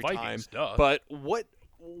choke every Vikings, time. duh. But what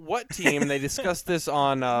team? They discussed this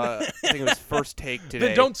on I think it was First Take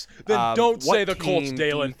today. Then don't say the Colts, team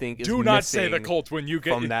Daylen. Do not say the Colts when you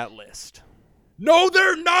get from that list. No,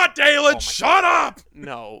 they're not, Daylen. Shut up.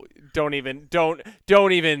 No, don't even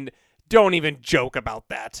joke about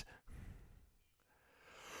that.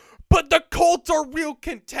 But the Colts are real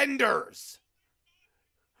contenders.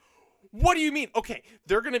 What do you mean? Okay,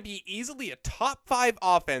 they're going to be easily a top 5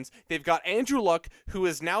 offense. They've got Andrew Luck, who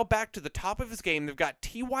is now back to the top of his game. They've got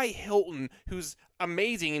T.Y. Hilton, who's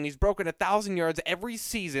amazing, and he's broken 1,000 yards every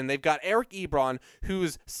season. They've got Eric Ebron,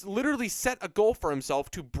 who's literally set a goal for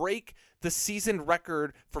himself to break the season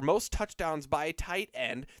record for most touchdowns by a tight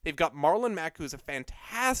end. They've got Marlon Mack, who's a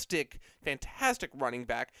fantastic running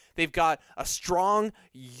back. They've got a strong,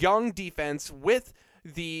 young defense with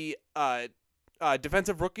the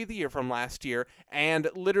Defensive Rookie of the Year from last year, and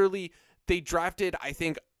literally they drafted, I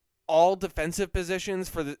think, all defensive positions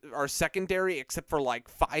for our secondary except for like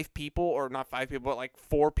 5 people, or not 5 people, but like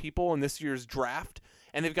 4 people in this year's draft.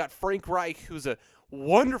 And they've got Frank Reich, who's a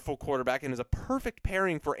wonderful quarterback and is a perfect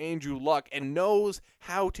pairing for Andrew Luck and knows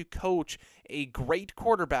how to coach a great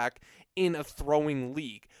quarterback in a throwing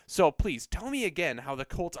league. So please tell me again how the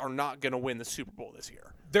Colts are not going to win the Super Bowl this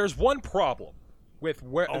year. There's one problem with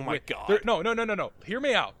where. Oh my God. No. Hear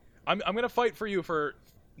me out. I'm going to fight for you for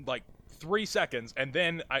like 3 seconds, and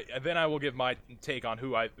then I will give my take on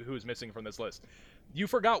who is missing from this list. You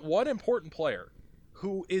forgot one important player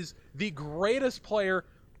who is the greatest player,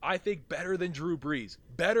 I think, better than Drew Brees,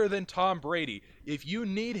 better than Tom Brady. If you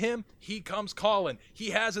need him, he comes calling. He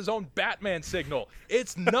has his own Batman signal.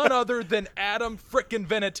 It's none other than Adam frickin'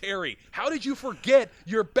 Vinatieri. How did you forget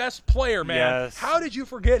your best player, man? Yes. How did you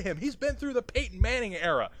forget him? He's been through the Peyton Manning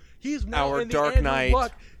era. He's now Our in the Dark Andrew Knight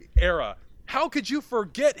Luck era. How could you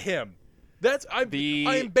forget him? I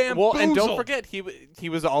am bamboozled. Well, and don't forget he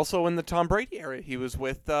was also in the Tom Brady era. He was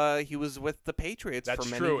with the Patriots That's for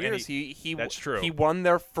many true, years. and that's true. He won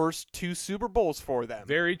their first 2 Super Bowls for them.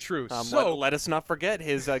 Very true. Let us not forget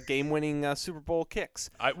his game-winning Super Bowl kicks.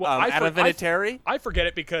 Adam Vinatieri. I forget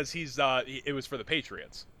it because it was for the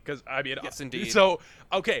Patriots. Because yes, indeed. So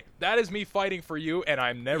okay, that is me fighting for you, and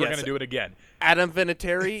I'm never going to do it again. Adam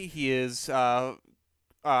Vinatieri. He is.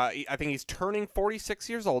 I think he's turning 46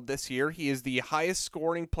 years old this year. He is the highest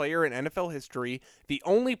scoring player in NFL history, the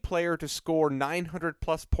only player to score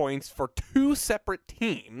 900-plus points for 2 separate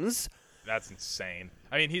teams. That's insane.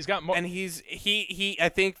 I mean, he's got more. And he I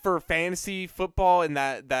think for fantasy football in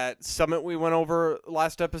that summit we went over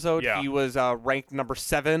last episode, he was ranked number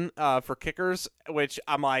 7 for kickers, which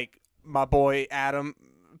I'm like, my boy Adam,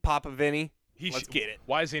 Papa Vinny. Let's get it.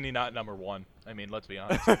 Why is he not number 1? I mean, let's be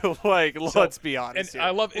honest. Let's be honest. And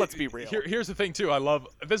I love. Let's be real. Here's the thing too.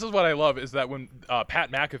 This is what I love is that when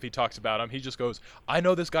Pat McAfee talks about him, he just goes, "I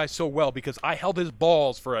know this guy so well because I held his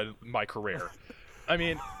balls for my career." I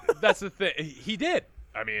mean, that's the thing. He did.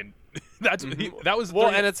 I mean, that was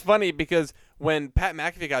and it's funny because when Pat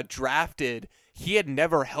McAfee got drafted, he had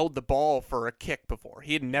never held the ball for a kick before.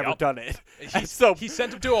 He had never done it. He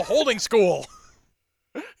sent him to a holding school.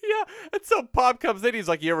 Yeah, and so Pop comes in. He's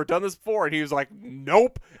like, "You ever done this before?" And he was like,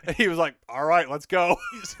 "Nope." And he was like, "All right, let's go."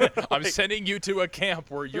 I'm sending you to a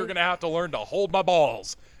camp where you're gonna have to learn to hold my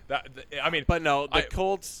balls. But no, the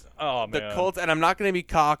Colts. Oh man, the Colts, and I'm not gonna be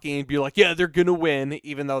cocky and be like, "Yeah, they're gonna win,"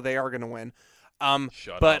 even though they are gonna win.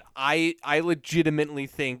 Shut up. I legitimately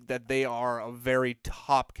think that they are a very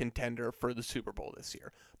top contender for the Super Bowl this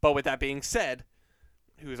year. But with that being said,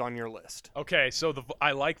 who's on your list? Okay, so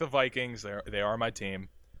I like the Vikings. They are my team.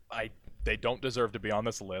 They don't deserve to be on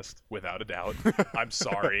this list, without a doubt. I'm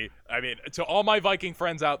sorry. I mean, to all my Viking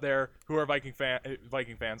friends out there who are Viking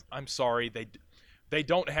fans, I'm sorry. They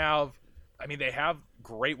don't have. I mean, they have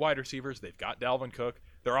great wide receivers. They've got Dalvin Cook.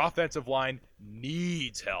 Their offensive line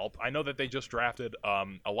needs help. I know that they just drafted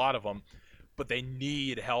a lot of them, but they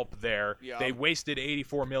need help there. Yeah. They wasted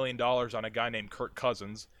 $84 million on a guy named Kirk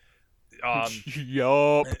Cousins.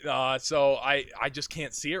 Yup. So I just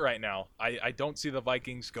can't see it right now. I don't see the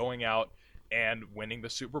Vikings going out and winning the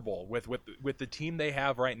Super Bowl with the team they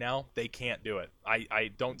have right now. They can't do it.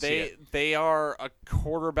 I don't see it. They are a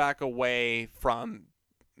quarterback away from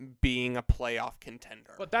being a playoff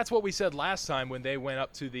contender. But that's what we said last time when they went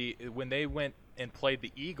and played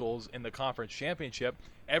the Eagles in the conference championship.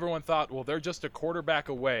 Everyone thought, well, they're just a quarterback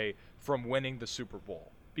away from winning the Super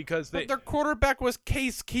Bowl because their quarterback was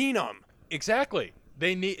Case Keenum. Exactly.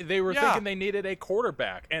 They were thinking they needed a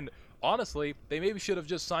quarterback, and honestly, they maybe should have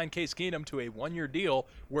just signed Case Keenum to a 1-year deal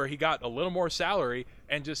where he got a little more salary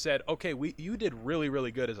and just said, okay, you did really,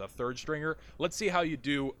 really good as a third stringer. Let's see how you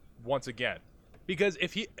do once again. Because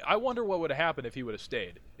I wonder what would have happened if he would have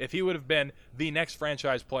stayed. If he would have been the next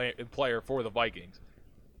franchise player for the Vikings.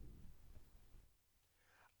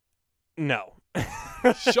 No.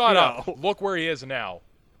 Shut up. Look where he is now.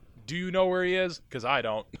 Do you know where he is? Because I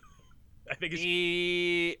don't. I think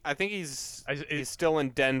he's still in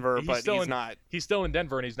Denver, but he's not. He's still in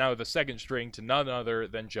Denver, and he's now the second string to none other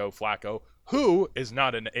than Joe Flacco, who is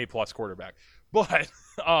not an A+ quarterback. But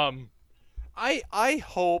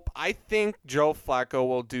I think Joe Flacco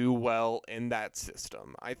will do well in that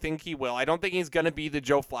system. I think he will. I don't think he's going to be the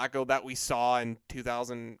Joe Flacco that we saw in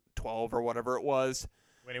 2012 or whatever it was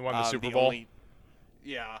when he won the Super Bowl.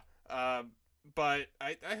 But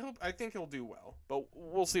I think he'll do well. But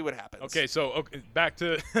we'll see what happens. Okay, so back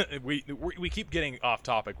to we keep getting off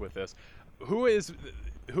topic with this. Who is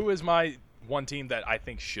my one team that I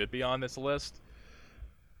think should be on this list?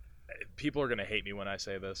 People are going to hate me when I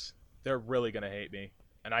say this. They're really going to hate me.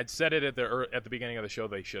 And I'd said it at the beginning of the show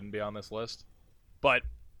they shouldn't be on this list. But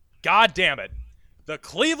god damn it. The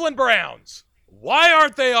Cleveland Browns. Why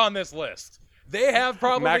aren't they on this list? They have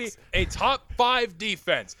probably a top 5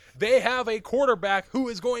 defense. They have a quarterback who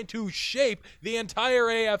is going to shape the entire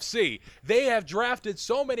AFC. They have drafted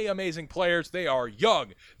so many amazing players. They are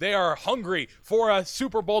young. They are hungry for a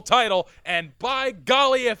Super Bowl title. And by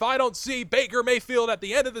golly, if I don't see Baker Mayfield at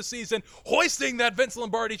the end of the season hoisting that Vince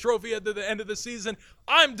Lombardi trophy at the end of the season,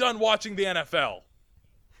 I'm done watching the NFL.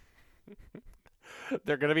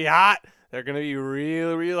 They're going to be hot. They're going to be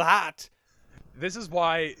real, real hot. This is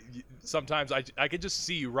why sometimes I could just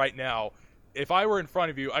see you right now. If I were in front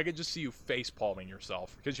of you, I could just see you face-palming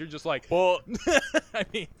yourself because you're just like, well, I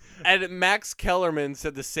mean. And Max Kellerman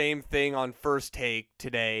said the same thing on First Take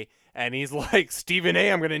today, and he's like, Stephen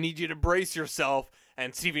A., I'm going to need you to brace yourself.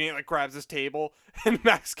 And Stephen A. grabs his table, and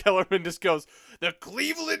Max Kellerman just goes, the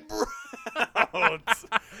Cleveland Browns.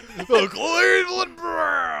 The Cleveland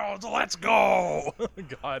Browns, let's go.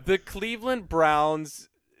 God. The Cleveland Browns,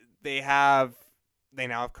 they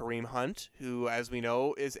now have Kareem Hunt, who, as we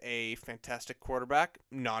know, is a fantastic quarterback.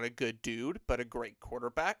 Not a good dude, but a great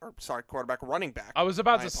quarterback. Running back. I was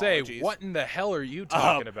about to say, what in the hell are you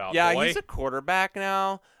talking about, yeah, boy? He's a quarterback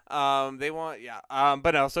now. But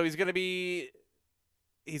no, so he's going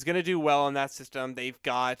to do well in that system. They've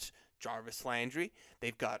got Jarvis Landry.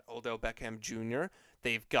 They've got Odell Beckham Jr.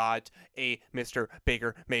 They've got a Mr.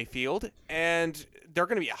 Baker Mayfield. And they're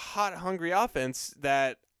going to be a hot, hungry offense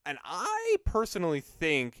and I personally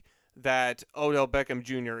think that Odell Beckham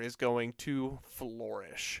Jr. is going to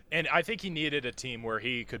flourish. And I think he needed a team where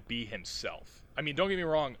he could be himself. I mean, don't get me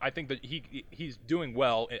wrong. I think that he's doing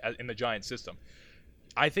well in the Giants system.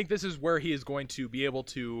 I think this is where he is going to be able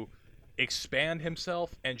to expand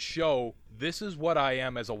himself and show this is what I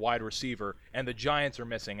am as a wide receiver, and the Giants are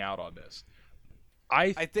missing out on this.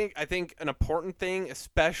 I think an important thing,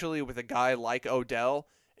 especially with a guy like Odell,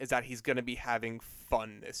 is that he's going to be having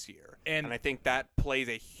fun this year. And I think that plays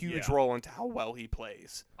a huge role into how well he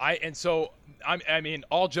plays. I mean,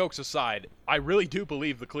 all jokes aside, I really do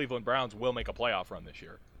believe the Cleveland Browns will make a playoff run this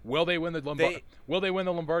year. Will they win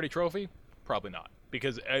the Lombardi Trophy? Probably not.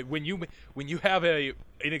 Because when you have an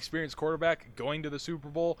inexperienced quarterback going to the Super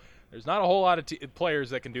Bowl, there's not a whole lot of players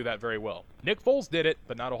that can do that very well. Nick Foles did it,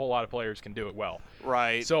 but not a whole lot of players can do it well.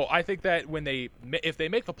 Right. So I think that if they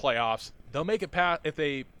make the playoffs, they'll make it past.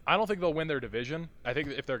 I don't think they'll win their division. I think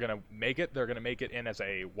if they're going to make it, they're going to make it in as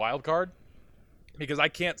a wild card, because I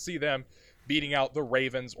can't see them beating out the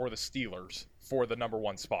Ravens or the Steelers for the number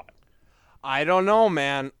 1 spot. I don't know,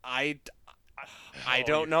 man. I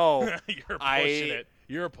don't know.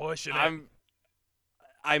 You're pushing it.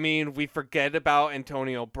 I mean, we forget about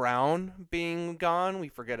Antonio Brown being gone. We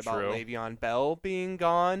forget about Le'Veon Bell being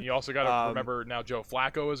gone. You also got to remember now Joe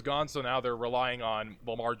Flacco is gone, so now they're relying on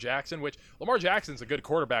Lamar Jackson, which Lamar Jackson's a good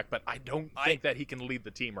quarterback, but I don't think that he can lead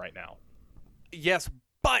the team right now. Yes,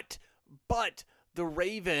 but the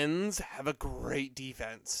Ravens have a great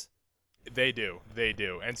defense. They do.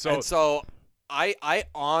 And so I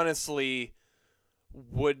honestly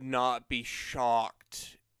would not be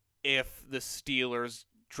shocked if the Steelers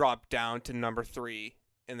dropped down to number 3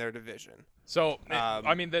 in their division. So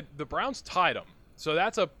I mean, the Browns tied them, so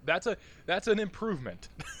that's an improvement.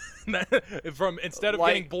 From instead of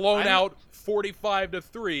getting blown out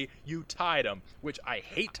 45-3, you tied them, which I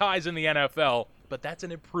hate ties in the NFL, but that's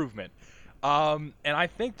an improvement. And I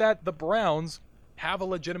think that the Browns have a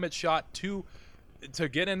legitimate shot to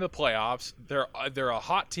get into the playoffs. They're a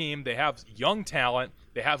hot team. They have young talent.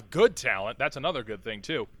 They have good talent. That's another good thing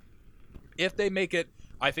too. If they make it,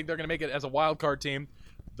 I think they're going to make it as a wild card team.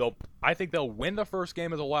 I think they'll win the first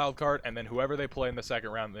game as a wild card, and then whoever they play in the second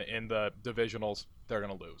round in the divisionals, they're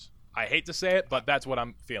going to lose. I hate to say it, but that's what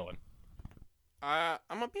I'm feeling. I'm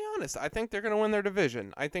going to be honest. I think they're going to win their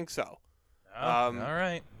division. I think so. All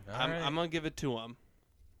right. I'm going to give it to them.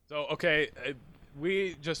 So, okay,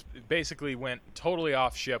 we just basically went totally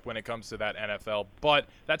off ship when it comes to that NFL, but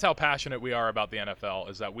that's how passionate we are about the NFL,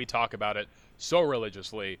 is that we talk about it so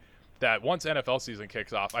religiously that once NFL season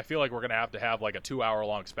kicks off, I feel like we're going to have like a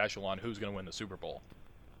 2-hour-long special on who's going to win the Super Bowl.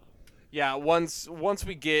 Yeah, once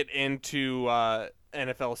we get into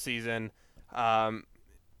NFL season,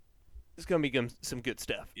 it's going to be some good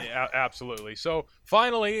stuff. Yeah, absolutely. So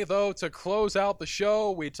finally, though, to close out the show,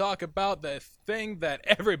 we talk about the thing that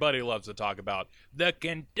everybody loves to talk about, the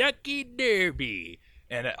Kentucky Derby.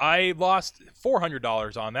 And I lost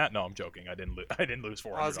 $400 on that. No, I'm joking. I didn't lose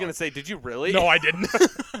 $400. I was going to say, did you really? No, I didn't.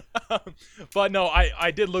 But no,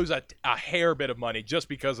 I did lose a hair bit of money just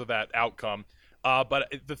because of that outcome.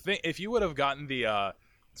 But the thing, if you would have gotten the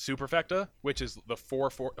Superfecta, which is the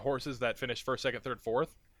four horses that finished first, second, third,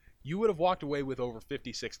 fourth, you would have walked away with over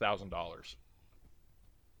 $56,000.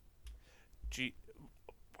 Gee,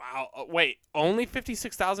 wow! Wait, only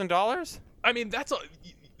 $56,000? I mean,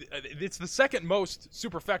 it's the second most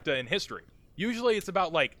Superfecta in history. Usually, it's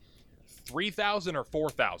about like 3,000 or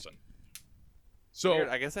 4,000. So weird.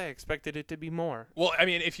 I guess I expected it to be more. Well, I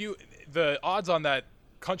mean, the odds on that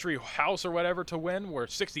country house or whatever to win were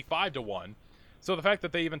 65-1. So the fact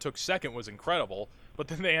that they even took second was incredible. But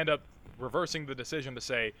then they end up reversing the decision to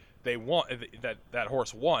say they won, that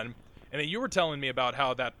horse won. And then you were telling me about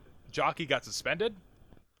how that jockey got suspended.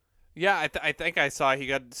 Yeah, I think I saw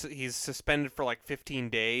he's suspended for like 15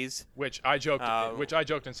 days. Which I joked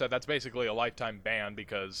and said that's basically a lifetime ban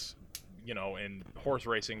because, in horse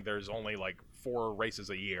racing there's only like 4 races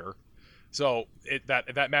a year. So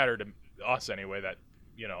that mattered to us anyway. That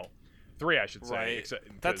 3 I should say. Right.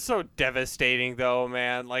 That's so devastating though,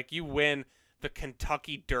 man. Like you win the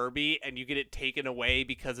Kentucky Derby and you get it taken away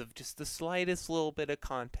because of just the slightest little bit of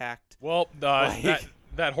contact. Well,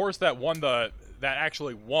 that horse that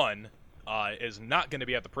actually won is not going to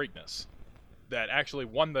be at the Preakness. That actually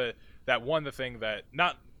won the thing that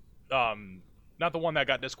not the one that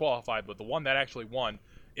got disqualified, but the one that actually won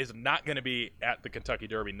is not going to be at the Kentucky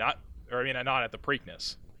Derby. Not at the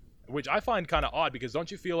Preakness, which I find kind of odd because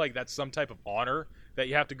don't you feel like that's some type of honor that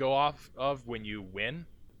you have to go off of when you win?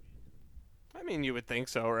 I mean, you would think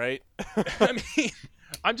so, right? I mean,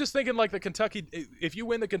 I'm just thinking like if you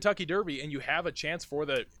win the Kentucky Derby and you have a chance for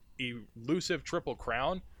the elusive Triple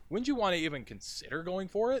Crown, wouldn't you want to even consider going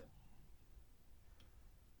for it?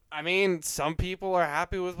 I mean, some people are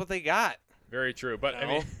happy with what they got. Very true, but I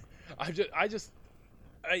mean,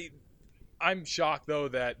 I'm shocked though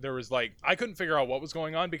that there was I couldn't figure out what was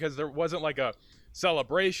going on because there wasn't like a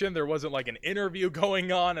celebration, there wasn't like an interview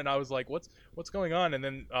going on, and I was like, what's going on? And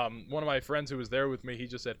then one of my friends who was there with me, he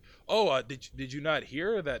just said, "Oh, did you not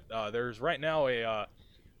hear that there's right now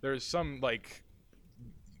there's some like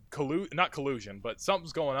not collusion, but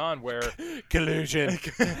something's going on where collusion.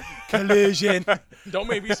 Don't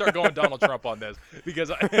make me start going Donald Trump on this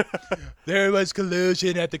because there was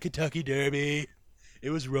collusion at the Kentucky Derby. It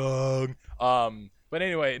was wrong. But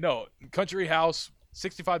anyway, no, Country House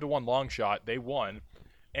 65-1 long shot. They won,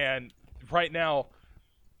 and right now,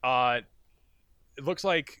 it looks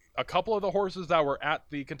like a couple of the horses that were at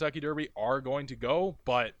the Kentucky Derby are going to go,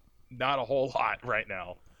 but not a whole lot right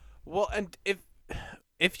now. Well, and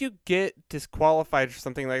if you get disqualified or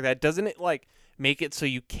something like that, doesn't it like make it so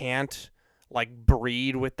you can't like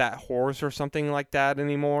breed with that horse or something like that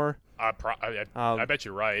anymore? I bet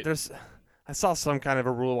you're right. I saw some kind of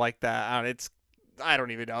a rule like that. I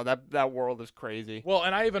don't even know. That world is crazy. Well,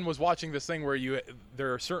 and I even was watching this thing where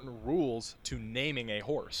there are certain rules to naming a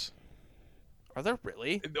horse. Are there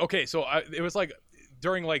really? Okay, so it was like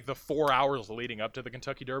during like the 4 hours leading up to the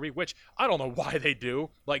Kentucky Derby, which I don't know why they do.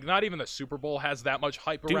 Like, not even the Super Bowl has that much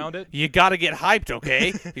hype around it. You got to get hyped,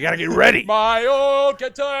 okay? You got to get ready. My old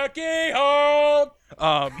Kentucky home.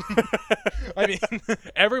 I mean,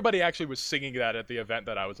 everybody actually was singing that at the event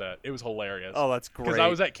that I was at. It was hilarious. Oh, that's great. Because I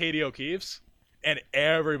was at Katie O'Keefe's, and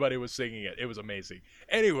everybody was singing it. It was amazing.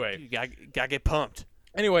 Anyway. You got to get pumped.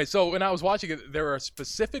 Anyway, so when I was watching it, there are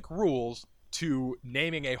specific rules to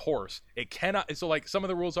naming a horse. It cannot, so like some of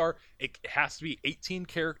the rules are, it has to be 18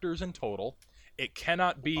 characters in total. It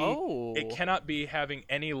cannot be having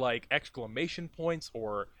any like exclamation points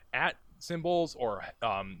or @ symbols or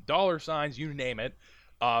dollar signs, you name it.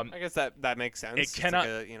 I guess that makes sense. It cannot,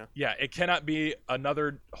 like it cannot be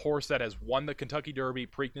another horse that has won the Kentucky Derby,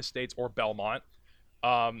 Preakness Stakes, or Belmont.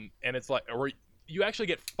 And it's like, or you actually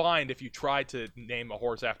get fined if you try to name a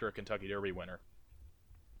horse after a Kentucky Derby winner.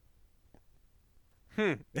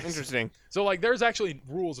 Interesting. So, like, there's actually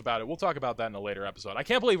rules about it. We'll talk about that in a later episode. I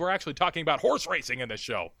can't believe we're actually talking about horse racing in this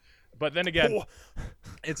show. But then again,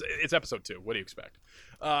 it's episode 2. What do you expect?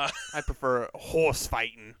 I prefer horse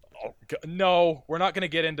fighting. No, we're not going to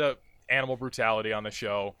get into animal brutality on the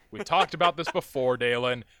show. We've talked about this before,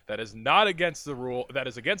 Daylen. That is not against the rule. That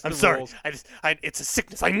is against the rules. I'm sorry. It's a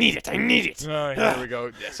sickness. I need it. Here we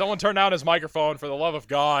go. Someone turn down his microphone, for the love of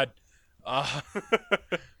God.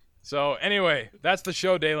 So anyway, that's the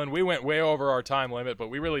show, Daylen. We went way over our time limit, but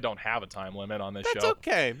we really don't have a time limit on this show. That's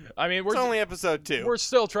okay. I mean, it's only episode 2. We're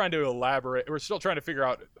still trying to elaborate. We're still trying to figure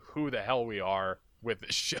out who the hell we are with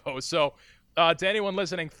this show. So to anyone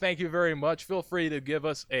listening, thank you very much. Feel free to give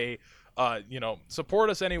us a,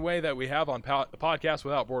 support us any way that we have on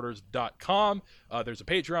podcastwithoutborders.com. There's a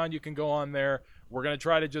Patreon. You can go on there. We're going to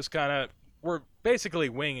try to just we're basically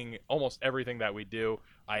winging almost everything that we do.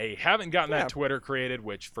 I haven't gotten that Twitter created,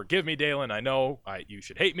 which, forgive me, Daylen, I know you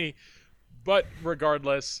should hate me. But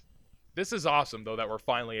regardless, this is awesome, though, that we're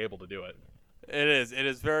finally able to do it. It is. It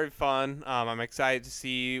is very fun. I'm excited to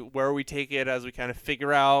see where we take it as we kind of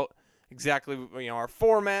figure out exactly our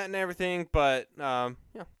format and everything. But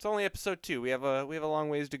it's only episode 2. We have a long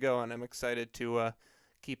ways to go, and I'm excited to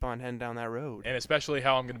keep on heading down that road. And especially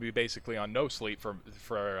how I'm going to be basically on no sleep for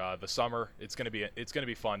the summer. It's going to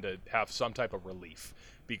be fun to have some type of relief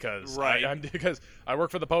because because I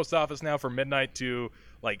work for the post office now from midnight to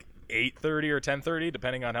like 8:30 or 10:30,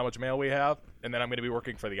 depending on how much mail we have. And then I'm going to be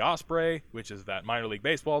working for the Osprey, which is that minor league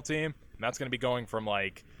baseball team, and that's going to be going from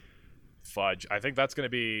like fudge. I think that's going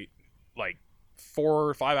to be like 4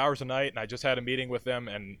 or 5 hours a night. And I just had a meeting with them,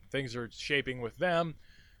 and things are shaping with them.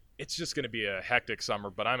 It's just going to be a hectic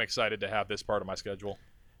summer, but I'm excited to have this part of my schedule.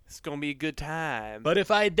 It's going to be a good time. But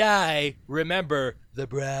if I die, remember, the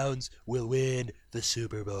Browns will win the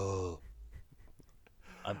Super Bowl.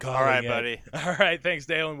 I'm calling All right, it. buddy. All right, thanks,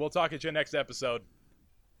 Daylen. We'll talk at you next episode.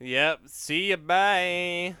 Yep. See you.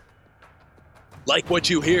 Bye. Like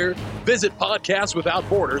what you hear? Visit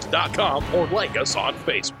podcastwithoutborders.com or like us on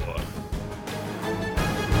Facebook.